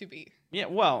anything not to be. Yeah,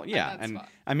 well, yeah, and spot.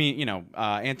 I mean,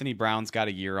 Anthony Brown's got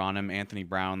a year on him. Anthony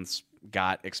Brown's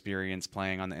got experience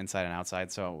playing on the inside and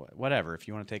outside. So whatever, if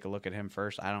you want to take a look at him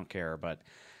first, I don't care. But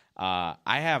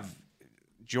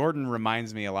Jordan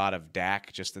reminds me a lot of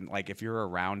Dak. Just if you're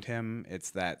around him,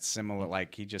 it's that similar.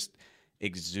 Like he just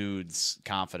exudes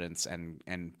confidence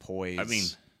and poise. I mean,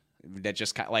 that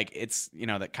just kind of it's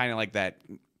that kind of like that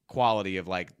quality of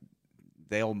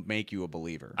they'll make you a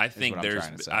believer. I think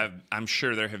I'm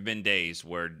sure there have been days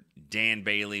where Dan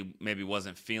Bailey maybe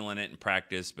wasn't feeling it in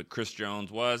practice, but Chris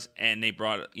Jones was, and they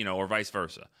brought or vice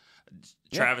versa.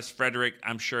 Yeah. Travis Frederick,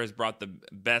 I'm sure, has brought the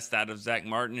best out of Zach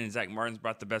Martin, and Zach Martin's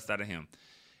brought the best out of him.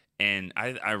 And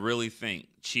I really think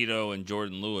Cheeto and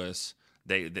Jordan Lewis,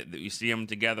 they you see them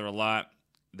together a lot.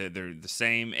 They're the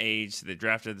same age. They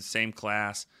drafted the same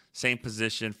class, same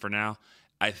position for now.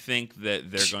 I think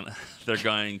that they're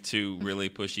going to really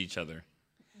push each other.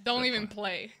 Don't even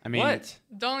play. I mean, what?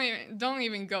 Don't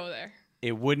even go there.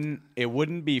 It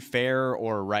wouldn't be fair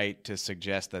or right to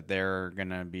suggest that they're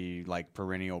gonna be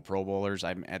perennial Pro Bowlers.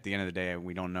 At the end of the day,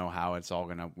 we don't know how it's all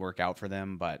gonna work out for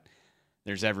them, but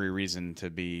there's every reason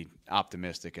to be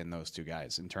optimistic in those two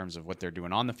guys in terms of what they're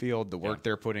doing on the field, the work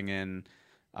they're putting in,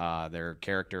 their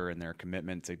character and their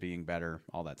commitment to being better,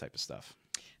 all that type of stuff.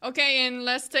 Okay, and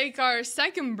let's take our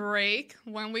second break.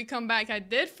 When we come back, I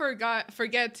did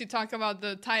forget to talk about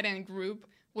the tight end group,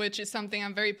 which is something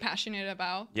I'm very passionate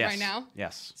about right now.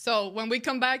 Yes. So when we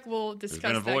come back, we'll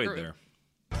discuss that group. There.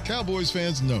 Cowboys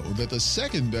fans know that the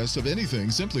second best of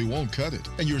anything simply won't cut it,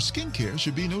 and your skincare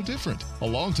should be no different. A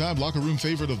longtime locker room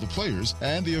favorite of the players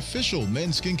and the official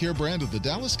men's skincare brand of the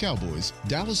Dallas Cowboys,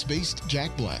 Dallas-based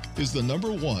Jack Black is the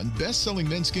 #1 best-selling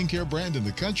men's skincare brand in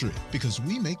the country because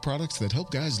we make products that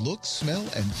help guys look, smell,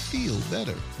 and feel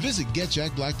better. Visit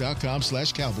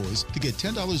getjackblack.com/cowboys to get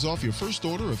 $10 off your first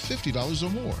order of $50 or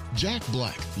more. Jack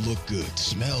Black. Look good,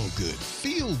 smell good,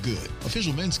 feel good.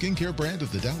 Official men's skincare brand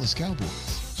of the Dallas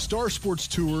Cowboys. Star Sports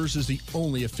Tours is the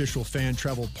only official fan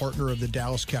travel partner of the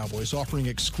Dallas Cowboys, offering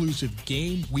exclusive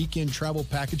game weekend travel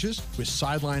packages with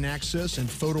sideline access and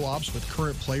photo ops with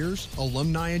current players,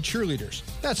 alumni, and cheerleaders.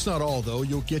 That's not all, though.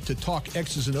 You'll get to talk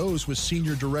X's and O's with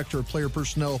Senior Director of Player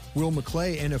Personnel Will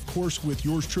McClay, and of course with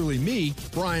yours truly, me,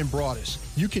 Brian Broaddus.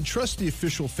 You can trust the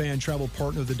official fan travel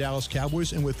partner of the Dallas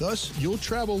Cowboys, and with us, you'll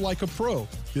travel like a pro.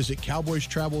 Visit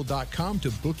cowboystravel.com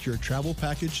to book your travel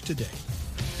package today.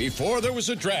 Before there was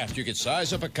a draft, you could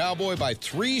size up a cowboy by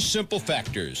 3 simple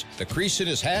factors: the crease in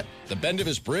his hat, the bend of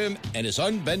his brim, and his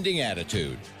unbending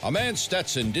attitude. A man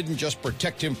Stetson didn't just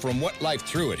protect him from what life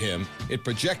threw at him, it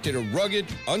projected a rugged,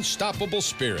 unstoppable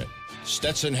spirit.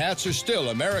 Stetson hats are still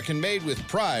American-made with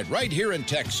pride right here in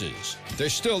Texas. They're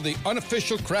still the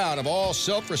unofficial crown of all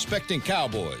self-respecting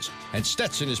cowboys, and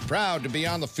Stetson is proud to be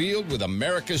on the field with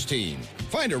America's team.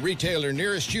 Find a retailer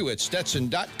nearest you at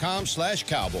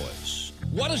stetson.com/cowboys.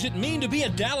 What does it mean to be a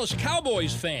Dallas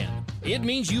Cowboys fan? It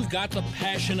means you've got the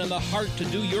passion and the heart to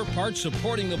do your part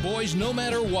supporting the boys no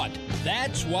matter what.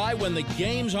 That's why when the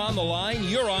game's on the line,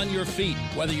 you're on your feet,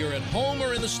 whether you're at home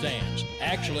or in the stands.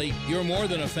 Actually, you're more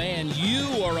than a fan.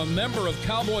 You are a member of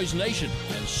Cowboys Nation,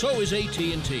 and so is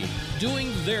AT&T,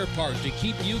 doing their part to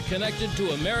keep you connected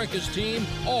to America's team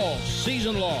all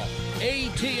season long.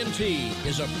 AT&T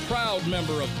is a proud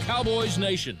member of Cowboys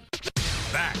Nation.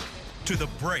 Back to the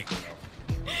break.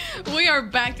 We are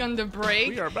back on the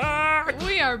break. We are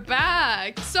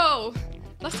back. So,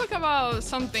 let's talk about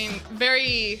something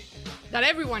that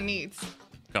everyone needs.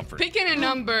 Comfort. Picking a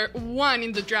number 1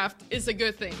 in the draft is a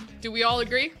good thing. Do we all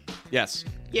agree? Yes.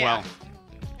 Yeah. Well,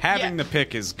 having the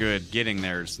pick is good. Getting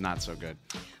there is not so good.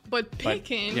 But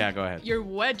picking go ahead. your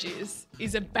wedges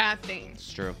is a bad thing.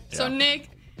 It's true. So, Nick,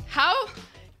 how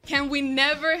can we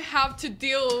never have to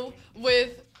deal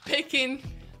with picking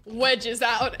wedges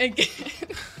out again?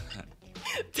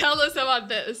 Tell us about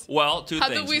this. Well, 2 things. How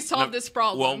do we solve this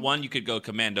problem? Well, 1, you could go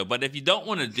commando, but if you don't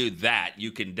want to do that,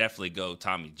 you can definitely go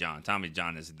Tommy John. Tommy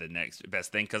John is the next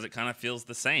best thing because it kind of feels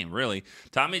the same, really.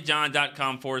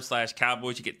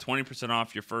 TommyJohn.com/Cowboys. You get 20%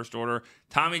 off your first order.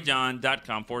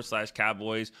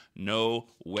 TommyJohn.com/Cowboys. No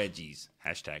wedgies.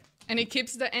 #. And it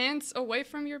keeps the ants away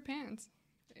from your pants.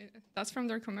 That's from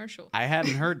their commercial. I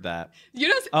hadn't heard that. You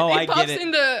know, it pops in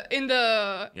the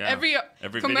every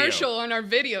commercial video on our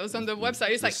videos on the website.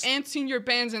 It's like ants in your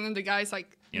pants, and then the guy's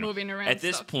moving around. At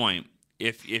this point,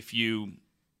 if you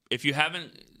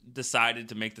haven't decided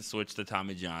to make the switch to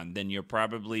Tommy John, then you're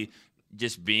probably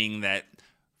just being that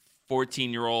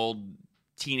 14-year-old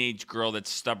teenage girl that's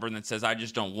stubborn that says, I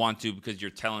just don't want to because you're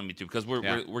telling me to, because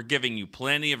we're giving you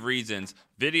plenty of reasons,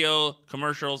 video,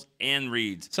 commercials, and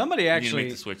reads. Somebody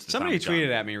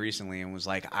tweeted at me recently and was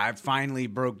like, I finally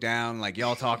broke down, like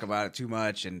y'all talk about it too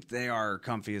much and they are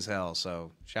comfy as hell.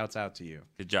 So shouts out to you.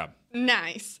 Good job.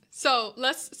 Nice. So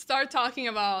let's start talking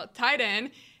about tight end.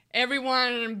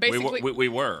 Everyone basically we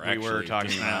were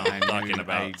talking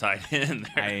about tight end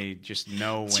there. I just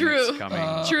know when it's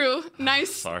coming. True.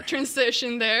 Nice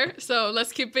transition there. So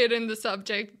let's keep it in the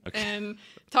subject and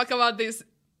talk about these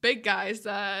big guys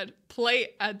that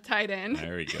play at tight end.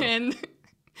 There we go. And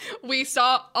we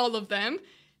saw all of them.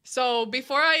 So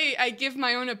before I give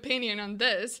my own opinion on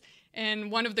this, and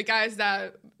one of the guys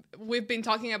that we've been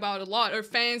talking about a lot, or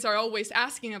fans are always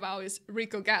asking about, is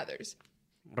Rico Gathers.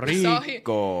 Rico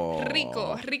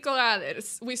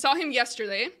Gathers. We saw him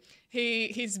yesterday.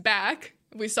 He's back.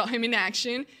 We saw him in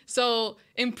action. So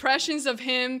impressions of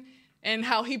him and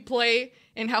how he played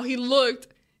and how he looked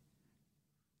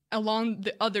along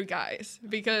the other guys,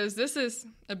 because this is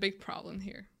a big problem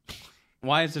here.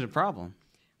 Why is it a problem?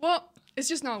 Well, it's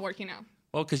just not working out.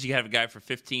 Well, because you have a guy for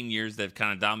 15 years that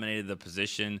kind of dominated the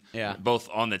position, both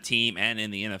on the team and in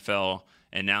the NFL,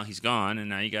 and now he's gone, and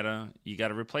now you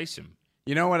gotta replace him.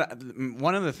 You know what?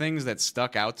 One of the things that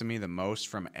stuck out to me the most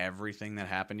from everything that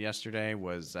happened yesterday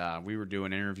was we were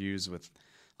doing interviews with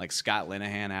like Scott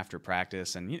Linehan after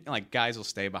practice, and like guys will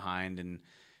stay behind and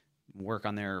work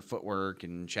on their footwork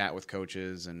and chat with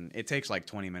coaches, and it takes like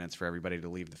 20 minutes for everybody to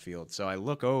leave the field. So I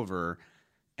look over,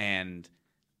 and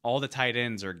all the tight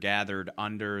ends are gathered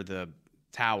under the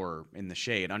tower in the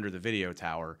shade, under the video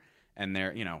tower. And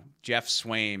they're, Jeff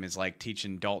Swaim is like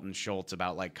teaching Dalton Schultz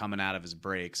about like coming out of his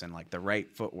breaks and like the right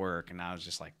footwork. And I was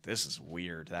just like, this is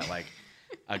weird that like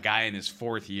a guy in his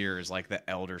fourth year is like the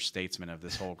elder statesman of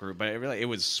this whole group. But it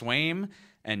was Swaim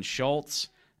and Schultz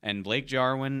and Blake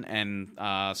Jarwin and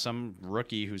some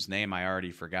rookie whose name I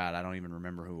already forgot. I don't even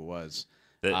remember who it was.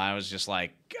 I was just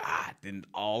like, God, didn't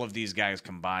all of these guys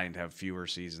combined have fewer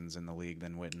seasons in the league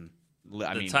than Witten?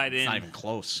 It's not even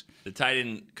close. The tight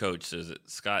end coach, is it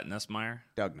Scott Nussmeier?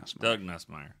 Doug Nussmeier. Doug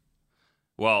Nussmeier.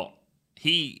 Well,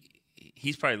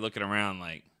 he's probably looking around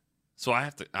like, so I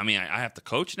have to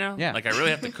coach now? Yeah. Like I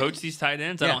really have to coach these tight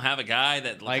ends? Yeah. I don't have a guy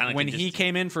that like when he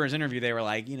came in for his interview, they were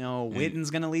like,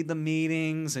 Witten's going to lead the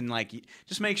meetings and like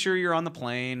just make sure you're on the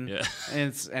plane. Yeah.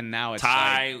 And now it's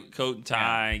coat and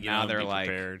tie. Now they're like,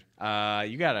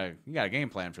 you got a game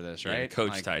plan for this, right? Yeah,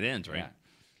 coach tight ends, right? Yeah.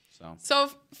 So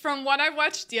from what I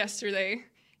watched yesterday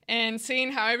and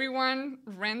seeing how everyone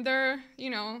ran down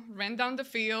the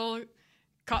field,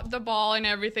 caught the ball and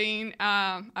everything,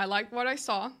 I liked what I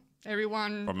saw.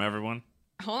 Everyone.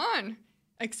 Hold on.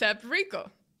 Except Rico.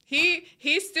 He's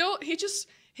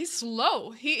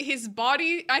slow. His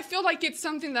body, I feel like it's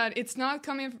something that it's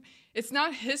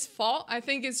not his fault. I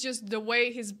think it's just the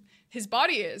way his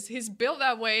body is. He's built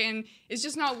that way, and it's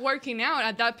just not working out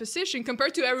at that position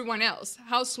compared to everyone else,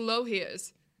 how slow he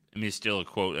is. I mean, it's still a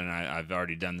quote, and I've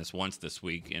already done this once this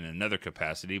week in another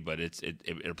capacity, but it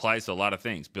applies to a lot of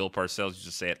things. Bill Parcells used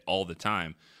to say it all the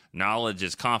time. Knowledge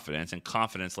is confidence, and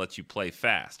confidence lets you play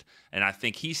fast. And I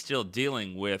think he's still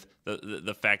dealing with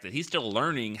the fact that he's still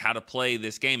learning how to play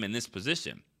this game in this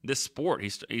position, this sport.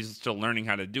 He's still learning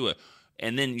how to do it.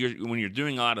 And then when you're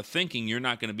doing a lot of thinking, you're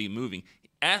not going to be moving.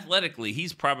 Athletically,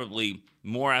 he's probably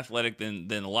more athletic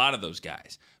than a lot of those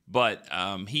guys. But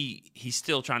he's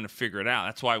still trying to figure it out.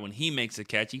 That's why when he makes a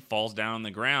catch, he falls down on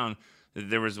the ground.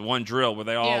 There was one drill where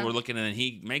they all were looking, and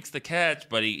he makes the catch,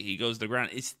 but he goes to the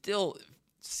ground. It still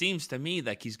seems to me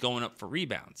like he's going up for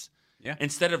rebounds. Yeah.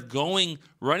 Instead of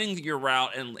running your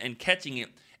route and catching it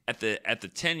at the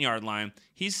 10-yard line,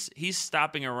 he's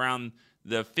stopping around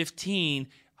the 15,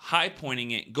 high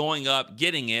pointing it, going up,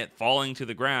 getting it, falling to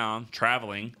the ground,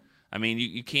 traveling. I mean,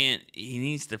 you can't. He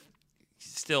needs to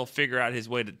still figure out his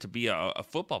way to be a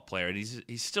football player, and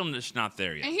he's still just not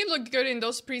there yet. And he looked good in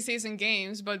those preseason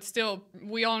games, but still,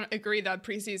 we all agree that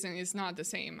preseason is not the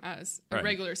same as a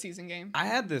regular season game. I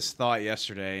had this thought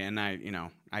yesterday, and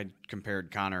I compared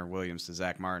Connor Williams to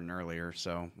Zach Martin earlier,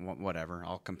 so whatever.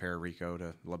 I'll compare Rico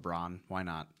to LeBron. Why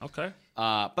not? Okay.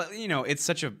 But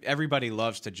it's everybody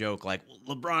loves to joke like,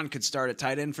 well, LeBron could start at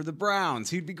tight end for the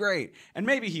Browns. He'd be great, and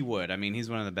maybe he would. I mean,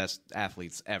 he's one of the best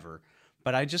athletes ever.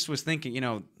 But I just was thinking,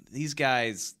 these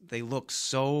guys, they look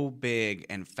so big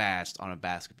and fast on a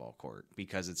basketball court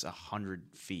because it's 100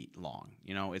 feet long.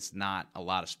 It's not a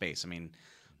lot of space. I mean,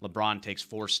 LeBron takes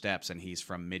 4 steps and he's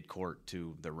from midcourt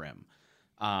to the rim.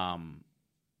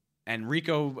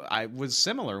 Rico, I was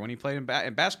similar when he played in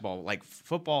basketball. Like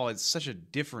football is such a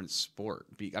different sport.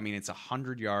 I mean, it's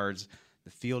 100 yards.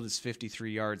 The field is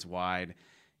 53 yards wide.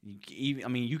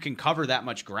 You can cover that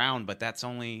much ground, but that's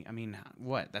only,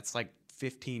 that's like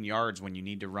 15 yards when you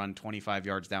need to run 25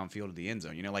 yards downfield to the end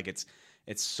zone. Like it's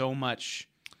so much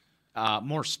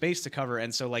more space to cover.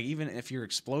 And so like, even if you're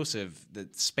explosive, the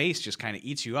space just kind of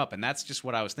eats you up. And that's just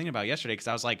what I was thinking about yesterday. Cause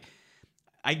I was like,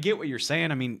 I get what you're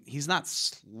saying. I mean, he's not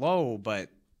slow, but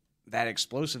that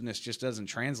explosiveness just doesn't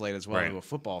translate as well to a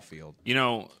football field.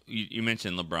 You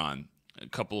mentioned LeBron. A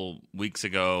couple weeks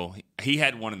ago, he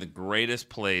had one of the greatest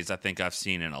plays I think I've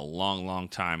seen in a long, long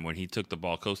time when he took the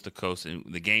ball coast to coast and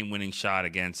the game-winning shot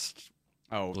against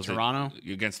Toronto?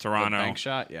 Against Toronto. The bank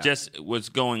shot, yeah. Just was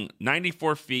going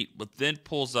 94 feet, but then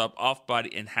pulls up off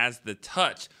body and has the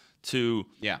touch to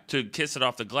kiss it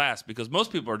off the glass, because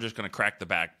most people are just going to crack the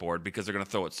backboard because they're going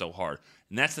to throw it so hard.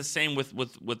 And that's the same with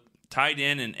tight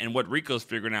end and what Rico's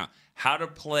figuring out, how to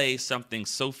play something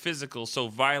so physical, so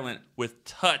violent with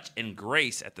touch and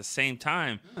grace at the same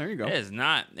time. There you go. It is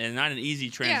not an easy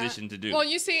transition to do. Well,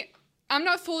 you see, I'm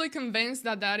not fully convinced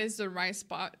that is the right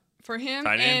spot for him.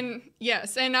 Tight end? And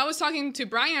yes, and I was talking to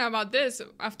Brian about this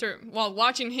while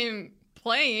watching him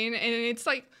playing, and it's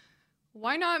like,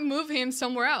 why not move him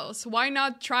somewhere else? Why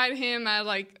not try him at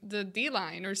like the D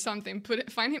line or something?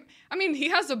 Find him. I mean, he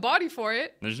has the body for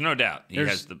it. There's no doubt.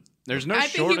 There's no I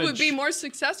shortage. think he would be more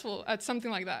successful at something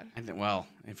like that. I think, well,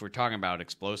 if we're talking about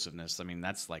explosiveness, I mean,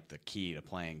 that's like the key to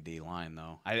playing D-line,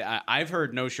 though. I've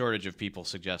heard no shortage of people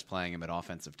suggest playing him at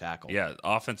offensive tackle. Yeah,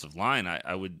 offensive line,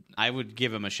 I would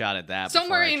give him a shot at that.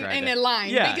 Somewhere in a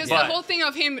line. Yeah, because the whole thing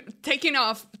of him taking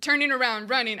off, turning around,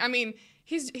 running, I mean,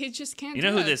 he just can't do that.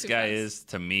 You know who this guy is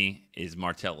to me is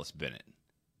Martellus Bennett,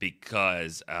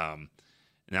 because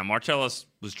now Martellus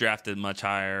was drafted much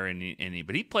higher,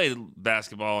 but he played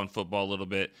basketball and football a little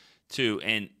bit too.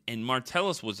 And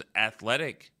Martellus was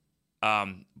athletic,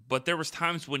 but there was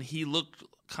times when he looked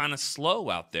kind of slow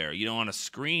out there, on a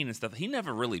screen and stuff. He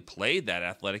never really played that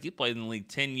athletic. He played in the league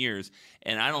 10 years,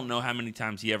 and I don't know how many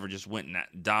times he ever just went and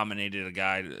dominated a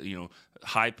guy,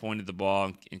 high pointed the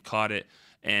ball and caught it.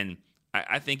 And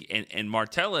I think, and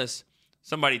Martellus,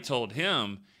 somebody told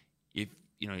him,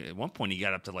 at one point he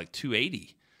got up to like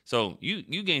 280. So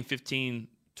you gain 15,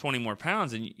 20 more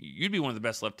pounds, and you'd be one of the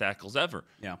best left tackles ever.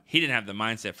 Yeah. He didn't have the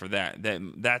mindset for that.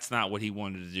 That's not what he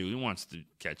wanted to do. He wants to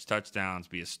catch touchdowns,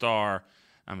 be a star.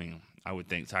 I mean, I would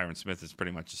think Tyron Smith is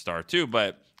pretty much a star too,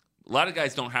 but a lot of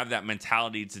guys don't have that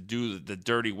mentality to do the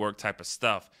dirty work type of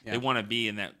stuff. Yeah. They want to be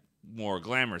in that more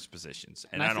glamorous positions,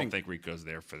 and I don't think Rico's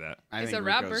there for that. He's a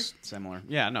rapper. Similar.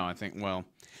 Yeah, no, I think,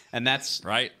 and that's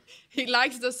right. He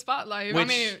likes the spotlight. I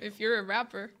mean, if you're a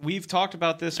rapper. We've talked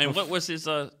about this. And what was his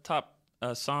top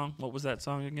song? What was that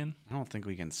song again? I don't think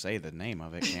we can say the name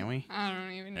of it, can we? I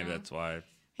don't even know. Maybe that's why.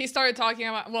 He started talking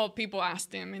about, people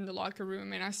asked him in the locker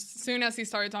room, and as soon as he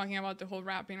started talking about the whole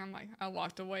rapping, I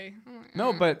walked away.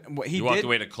 No, but he walked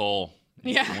away to Cole.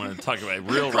 Yeah. You want to talk about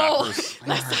real rappers.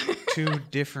 There are two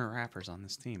different rappers on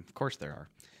this team. Of course there are.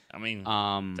 I mean,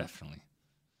 definitely.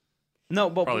 No,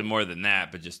 but probably more than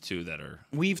that, but just two that are.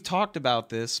 We've talked about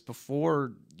this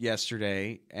before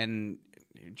yesterday, and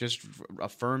it just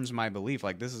affirms my belief.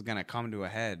 Like, this is going to come to a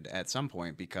head at some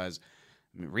point, because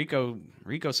Rico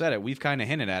said it. We've kind of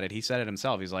hinted at it. He said it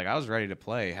himself. He's like, I was ready to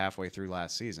play halfway through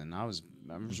last season. I was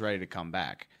ready to come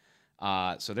back.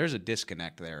 So there's a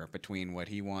disconnect there between what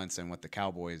he wants and what the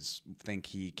Cowboys think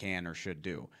he can or should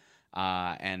do.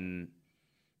 And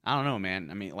I don't know, man.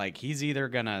 I mean, like, he's either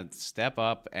going to step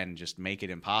up and just make it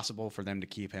impossible for them to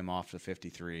keep him off the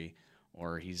 53,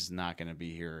 or he's not going to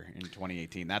be here in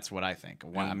 2018. That's what I think.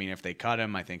 I mean, if they cut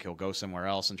him, I think he'll go somewhere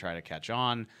else and try to catch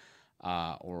on,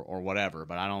 or whatever.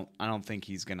 But I don't think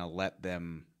he's going to let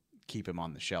them keep him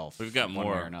on the shelf. We've got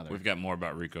more. We've got more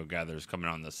about Rico Gathers coming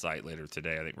on the site later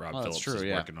today. I think Rob Phillips is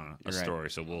working on a story,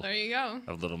 so we'll there you go.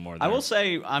 Have a little more. I will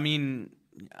say, I mean,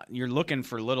 you're looking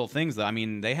for little things, though. I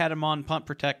mean, they had him on punt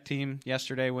protect team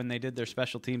yesterday when they did their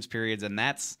special teams periods, and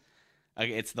it's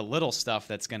the little stuff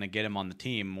that's going to get him on the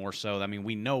team more so. I mean,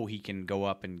 we know he can go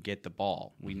up and get the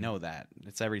ball. We know that.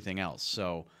 It's everything else.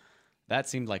 So that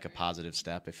seemed like a positive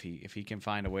step if he can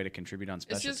find a way to contribute on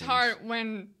special teams. It's just hard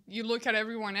when you look at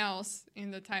everyone else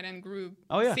in the tight end group,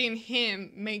 seeing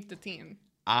him make the team.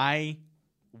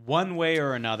 One way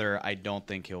or another, I don't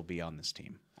think he'll be on this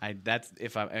team.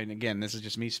 And again, this is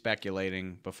just me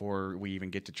speculating before we even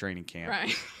get to training camp.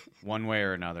 Right. One way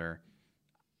or another,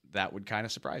 that would kind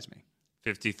of surprise me.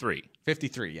 53,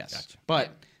 yes. Gotcha.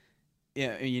 But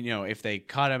if they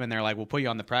cut him and they're like, "We'll put you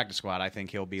on the practice squad," I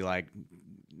think he'll be like,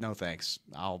 "No thanks.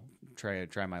 I'll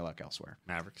try my luck elsewhere.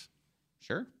 Mavericks.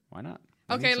 Sure, why not?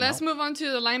 Okay, let's move on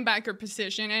to the linebacker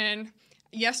position. And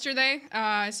yesterday,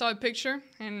 I saw a picture,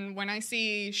 and when I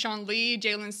see Sean Lee,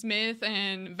 Jalen Smith,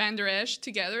 and Van Der Esch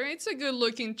together, it's a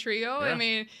good-looking trio. Yeah. I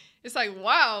mean, it's like,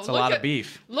 wow. It's a lot of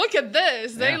beef. Look at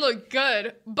this. They Yeah. look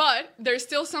good. But there's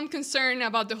still some concern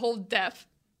about the whole depth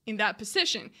in that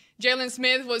position. Jalen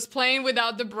Smith was playing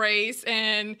without the brace,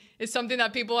 and it's something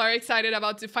that people are excited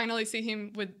about to finally see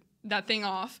him with that thing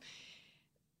off.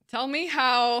 Tell me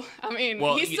how. I mean,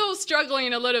 he's still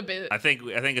struggling a little bit. I think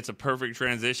it's a perfect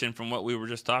transition from what we were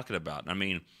just talking about. I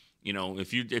mean,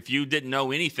 if you didn't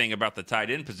know anything about the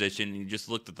tight end position and you just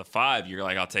looked at the 5, you're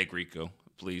like, I'll take Rico,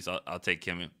 please. I'll take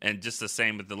him. And just the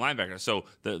same with the linebacker. So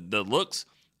the looks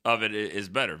of it is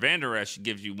better. Van Der Esch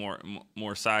gives you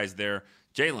more size there.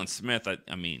 Jalen Smith, I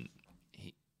mean,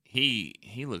 he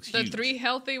looks huge. The 3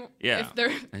 healthy. Yeah, if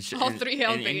they're all 3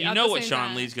 healthy. And you know what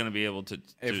Sean Lee's going to be able to.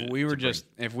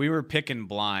 If we were picking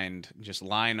blind, just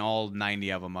line all 90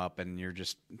 of them up, and you're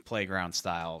just playground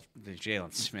style,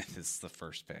 Jalen Smith is the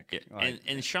first pick. Yeah,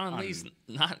 and Sean Lee's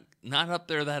not up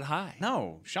there that high.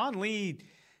 No, Sean Lee.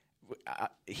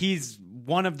 He's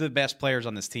one of the best players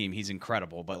on this team. He's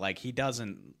incredible, but like he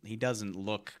doesn't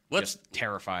look just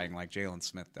terrifying like Jalen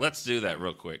Smith does. Let's do that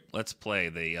real quick. Let's play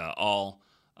the all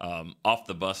off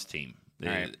the bus team.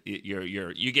 Right.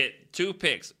 You get 2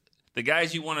 picks. The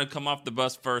guys you want to come off the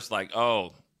bus first, like,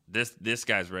 oh, this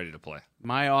guy's ready to play.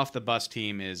 My off the bus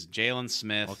team is Jalen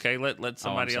Smith. Okay, let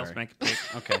somebody else make a pick.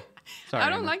 Okay. Sorry, I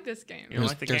don't like this game. You don't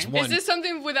like the game? Is this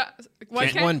something without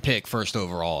one pick first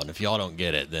overall, and if y'all don't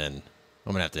get it, then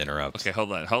I'm gonna have to interrupt. Okay,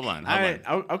 hold on. Okay.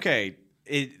 All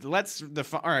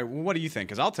right. Well, what do you think?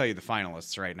 Because I'll tell you the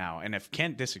finalists right now, and if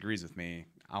Kent disagrees with me,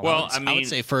 I would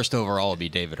say first overall would be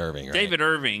David Irving. Right? David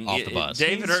Irving off the bus.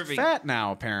 David He's Irving fat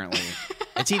now apparently.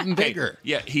 It's even bigger.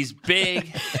 Yeah, he's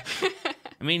big.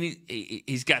 I mean,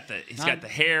 he's got the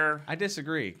hair. I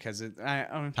disagree because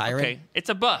Tyron. Okay, it's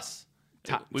a bus.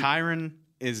 Tyron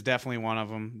is definitely one of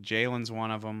them. Jalen's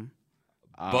one of them.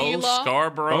 Bo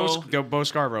Scarborough. Bo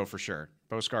Scarborough for sure.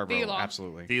 Bo Scarborough, D-Law.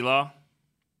 absolutely. D-Law.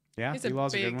 Yeah, he's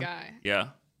D-Law's a good big one. guy. Yeah.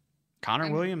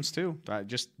 Connor Williams too.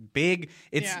 Just big.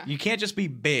 You can't just be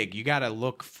big. You got to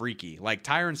look freaky. Like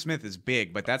Tyron Smith is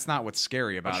big, but that's not what's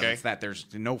scary about it. It's that there's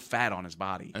no fat on his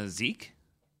body. Zeke.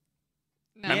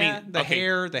 No. I mean, the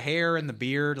hair and the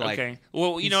beard. Like, okay.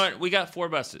 Well, you know what? We got 4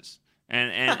 buses,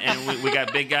 and we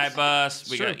got big guy bus.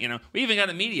 We got we even got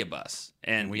a media bus,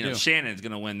 and Shannon's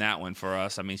gonna win that one for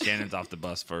us. I mean, Shannon's off the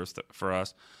bus first for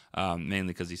us, mainly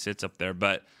because he sits up there.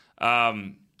 But I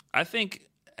think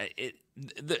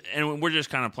and we're just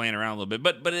kind of playing around a little bit,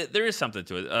 but there is something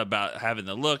to it about having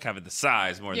the look, having the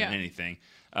size more than anything.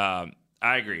 I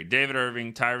agree. David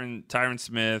Irving, Tyron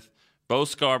Smith. Bo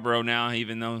Scarborough now,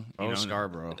 even though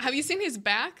Scarborough. Have you seen his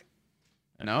back?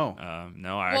 No.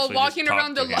 No, I actually walking just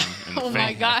around talked to him in the oh my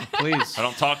face. God. Please. I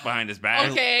don't talk behind his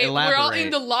back. Okay, we're all in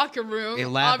the locker room.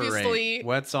 Elaborate. Obviously,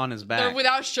 What's on his back? they're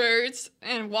without shirts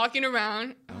and walking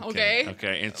around. Okay.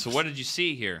 Okay. And so, what did you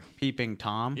see here? Peeping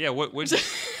Tom. Yeah. What what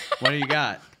do you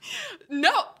got?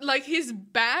 No, like his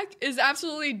back is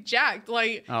absolutely jacked.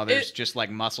 Like there's just like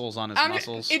muscles on his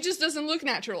muscles. It just doesn't look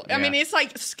natural. Yeah. I mean, it's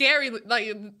like scary.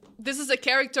 Like this is a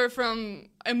character from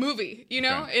a movie. You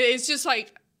know, it's just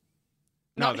like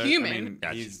not human.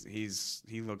 I mean,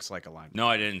 he looks like a linebacker. No,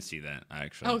 I didn't see that.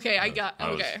 Actually. Okay, I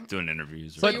was doing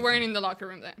interviews. So you weren't in the locker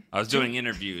room then? I was doing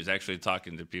interviews, actually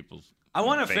talking to people. I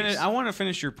want to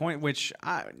finish your point, which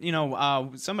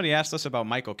somebody asked us about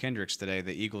Michael Kendricks today.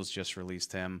 The Eagles just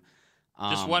released him.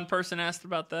 Just one person asked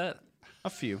about that. A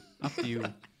few.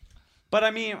 But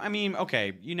I mean,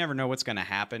 okay. You never know what's going to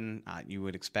happen. You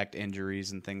would expect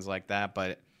injuries and things like that.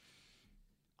 But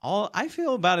I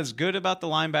feel about as good about the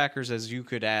linebackers as you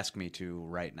could ask me to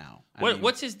right now.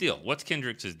 What's his deal? What's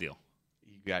Kendricks' deal?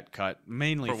 He got cut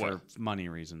mainly for money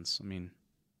reasons. I mean.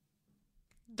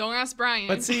 Don't ask Brian.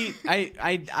 But see,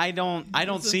 I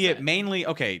don't see it mainly.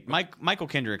 Okay, Michael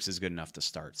Kendricks is good enough to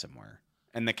start somewhere,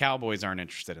 and the Cowboys aren't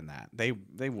interested in that. They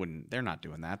wouldn't. They're not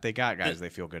doing that. They got guys they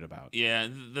feel good about. Yeah,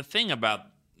 the thing about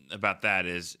that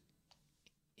is,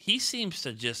 he seems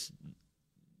to just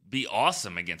be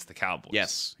awesome against the Cowboys.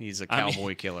 Yes, he's a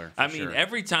Cowboy killer. I mean,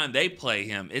 every time they play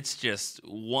him, it's just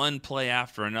one play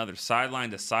after another,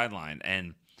 sideline to sideline,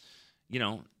 and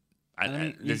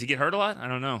does he get hurt a lot? I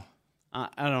don't know.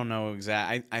 I don't know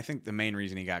exactly. I think the main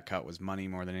reason he got cut was money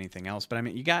more than anything else. But I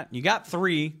mean, you got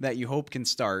 3 that you hope can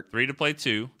start. 3 to play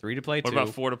 2. 3 to play 2. What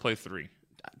about 4 to play 3?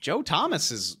 Joe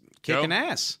Thomas is kicking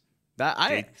ass.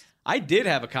 I did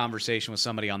have a conversation with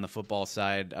somebody on the football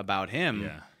side about him.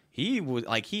 Yeah.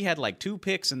 he had like 2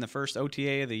 picks in the first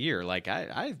OTA of the year. Like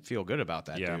I feel good about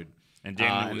that dude. And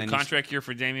Damian, contract year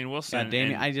for Damian Wilson.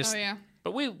 Yeah,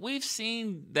 But we've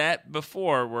seen that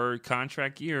before, where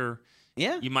contract year.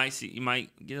 Yeah, you might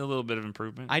get a little bit of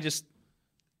improvement.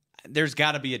 There's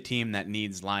got to be a team that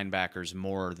needs linebackers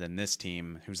more than this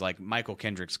team, who's like, Michael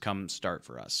Kendricks, come start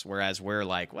for us. Whereas we're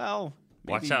like, well,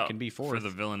 maybe watch you out can be fourth. for the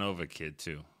Villanova kid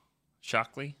too,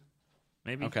 Shockley,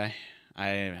 maybe. Okay,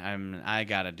 I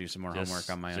got to do some more homework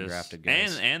on my undrafted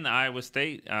guys. And the Iowa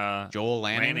State Joel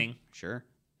Lanning. Sure.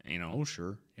 Oh,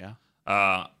 sure.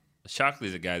 Yeah.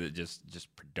 Shockley's a guy that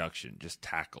just production, just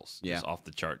tackles, Yeah. just off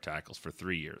the chart tackles for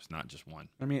 3 years, not just one.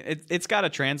 I mean, it's got to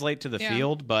translate to the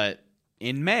field, but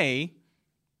in May,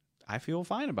 I feel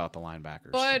fine about the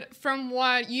linebackers. But from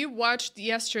what you watched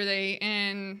yesterday,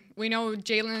 and we know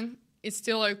Jalen is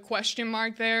still a question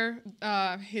mark there,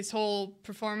 his whole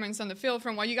performance on the field,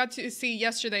 from what you got to see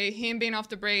yesterday, him being off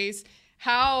the brace,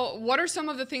 what are some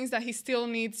of the things that he still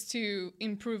needs to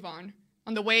improve on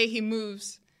the way he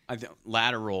moves?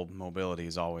 Lateral mobility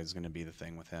is always going to be the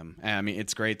thing with him. And, I mean,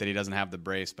 it's great that he doesn't have the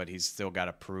brace, but he's still got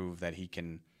to prove that he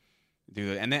can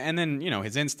do it. And then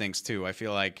his instincts too. I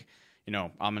feel like,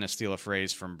 I'm going to steal a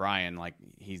phrase from Brian. Like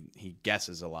he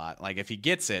guesses a lot. Like if he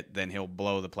gets it, then he'll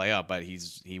blow the play up. But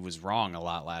he was wrong a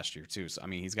lot last year too. So I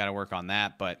mean, he's got to work on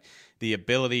that. But the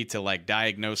ability to like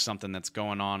diagnose something that's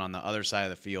going on the other side of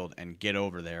the field and get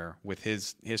over there with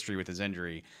his history with his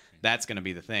injury, that's going to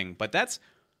be the thing. But that's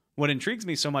what intrigues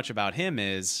me so much about him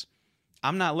is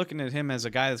I'm not looking at him as a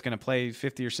guy that's going to play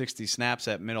 50 or 60 snaps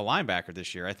at middle linebacker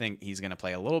this year. I think he's going to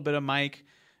play a little bit of Mike,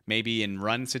 maybe in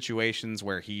run situations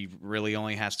where he really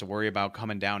only has to worry about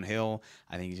coming downhill.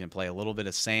 I think he's going to play a little bit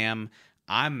of Sam.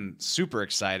 I'm super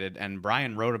excited, and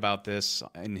Brian wrote about this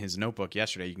in his notebook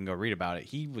yesterday. You can go read about it.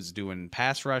 He was doing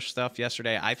pass rush stuff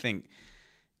yesterday. I think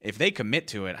if they commit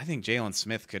to it, I think Jalen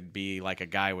Smith could be like a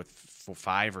guy with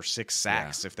 5 or 6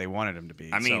 sacks if they wanted him to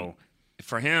be. I mean,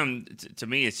 for him, to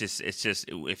me, it's just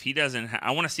if he doesn't,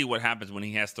 I want to see what happens when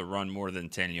he has to run more than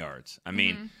 10 yards. I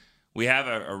mean, we have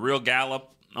a real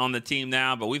Gallup on the team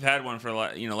now, but we've had one for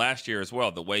last year as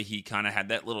well. The way he kind of had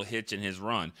that little hitch in his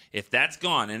run, if that's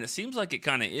gone, and it seems like it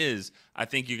kind of is, I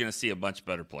think you're going to see a much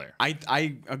better player.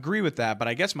 I agree with that, but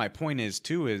I guess my point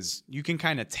is you can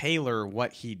kind of tailor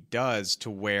what he does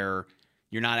to where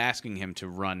you're not asking him to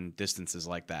run distances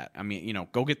like that. I mean,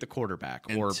 go get the quarterback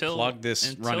or plug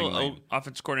this running lane.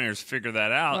 Offensive coordinators figure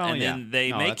that out, then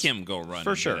they make him go run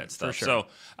for sure. That stuff. For sure.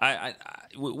 So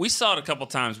we saw it a couple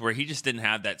times where he just didn't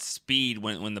have that speed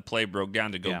when the play broke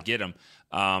down to go get him.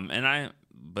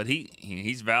 But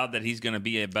he's vowed that he's going to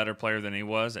be a better player than he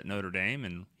was at Notre Dame,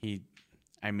 and he's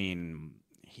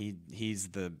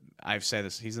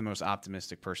the most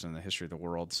optimistic person in the history of the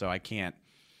world. So I can't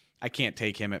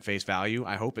take him at face value.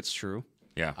 I hope it's true.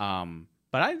 Yeah.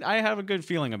 But I have a good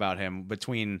feeling about him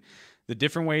between the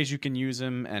different ways you can use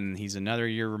him, and he's another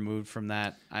year removed from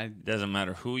that. Doesn't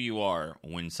matter who you are.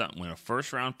 When a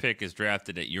first round pick is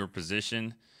drafted at your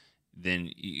position,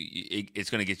 then it's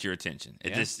going to get your attention.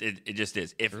 It just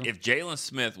is. If Jalen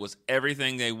Smith was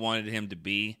everything they wanted him to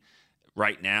be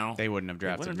right now, they wouldn't have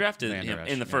drafted him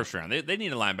in the first round. They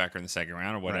need a linebacker in the second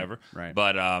round or whatever. Right.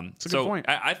 But it's a good point.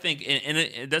 I think, and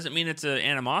it doesn't mean it's an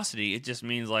animosity. It just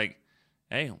means like,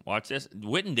 hey, watch this.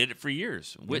 Witten did it for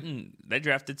years. Witten, they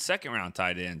drafted second round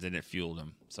tight ends, and it fueled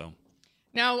them. So.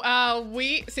 Now,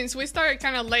 since we started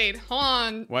kind of late, hold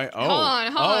on,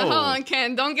 hold on,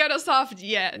 Ken, don't get us off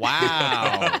yet.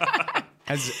 Wow.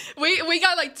 We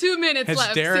got like 2 minutes left.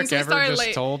 Has Derek since we ever started just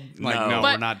late. told, no,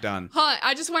 we're not done? Hold on,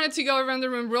 I just wanted to go around the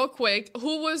room real quick.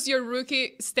 Who was your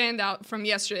rookie standout from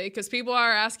yesterday? Because people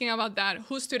are asking about that.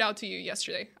 Who stood out to you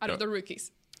yesterday out of the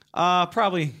rookies?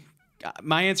 Probably.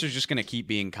 My answer is just going to keep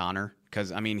being Connor.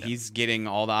 Because, he's getting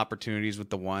all the opportunities with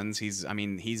the ones. He's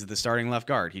the starting left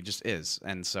guard. He just is.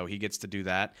 And so he gets to do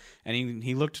that. And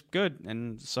he looked good.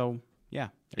 And so, yeah.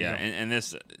 And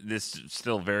this is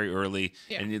still very early.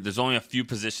 Yeah. And there's only a few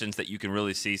positions that you can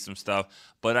really see some stuff.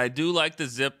 But I do like the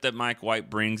zip that Mike White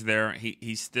brings there.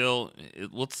 He's still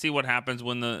 – we'll see what happens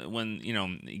when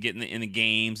you get in the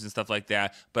games and stuff like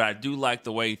that. But I do like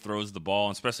the way he throws the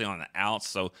ball, especially on the outs.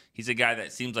 So he's a guy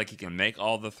that seems like he can make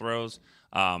all the throws.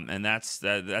 And that's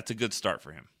a good start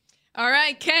for him. All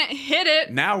right, Ken, hit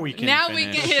it. Now we can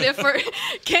hit it for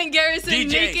Ken Garrison,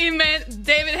 Nikki Mint,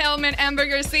 David Hellman, Amber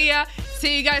Garcia.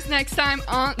 See you guys next time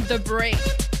on The Break.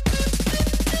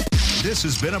 This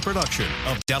has been a production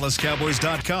of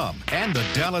DallasCowboys.com and the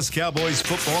Dallas Cowboys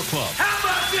Football Club. How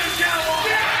about this, Cowboys?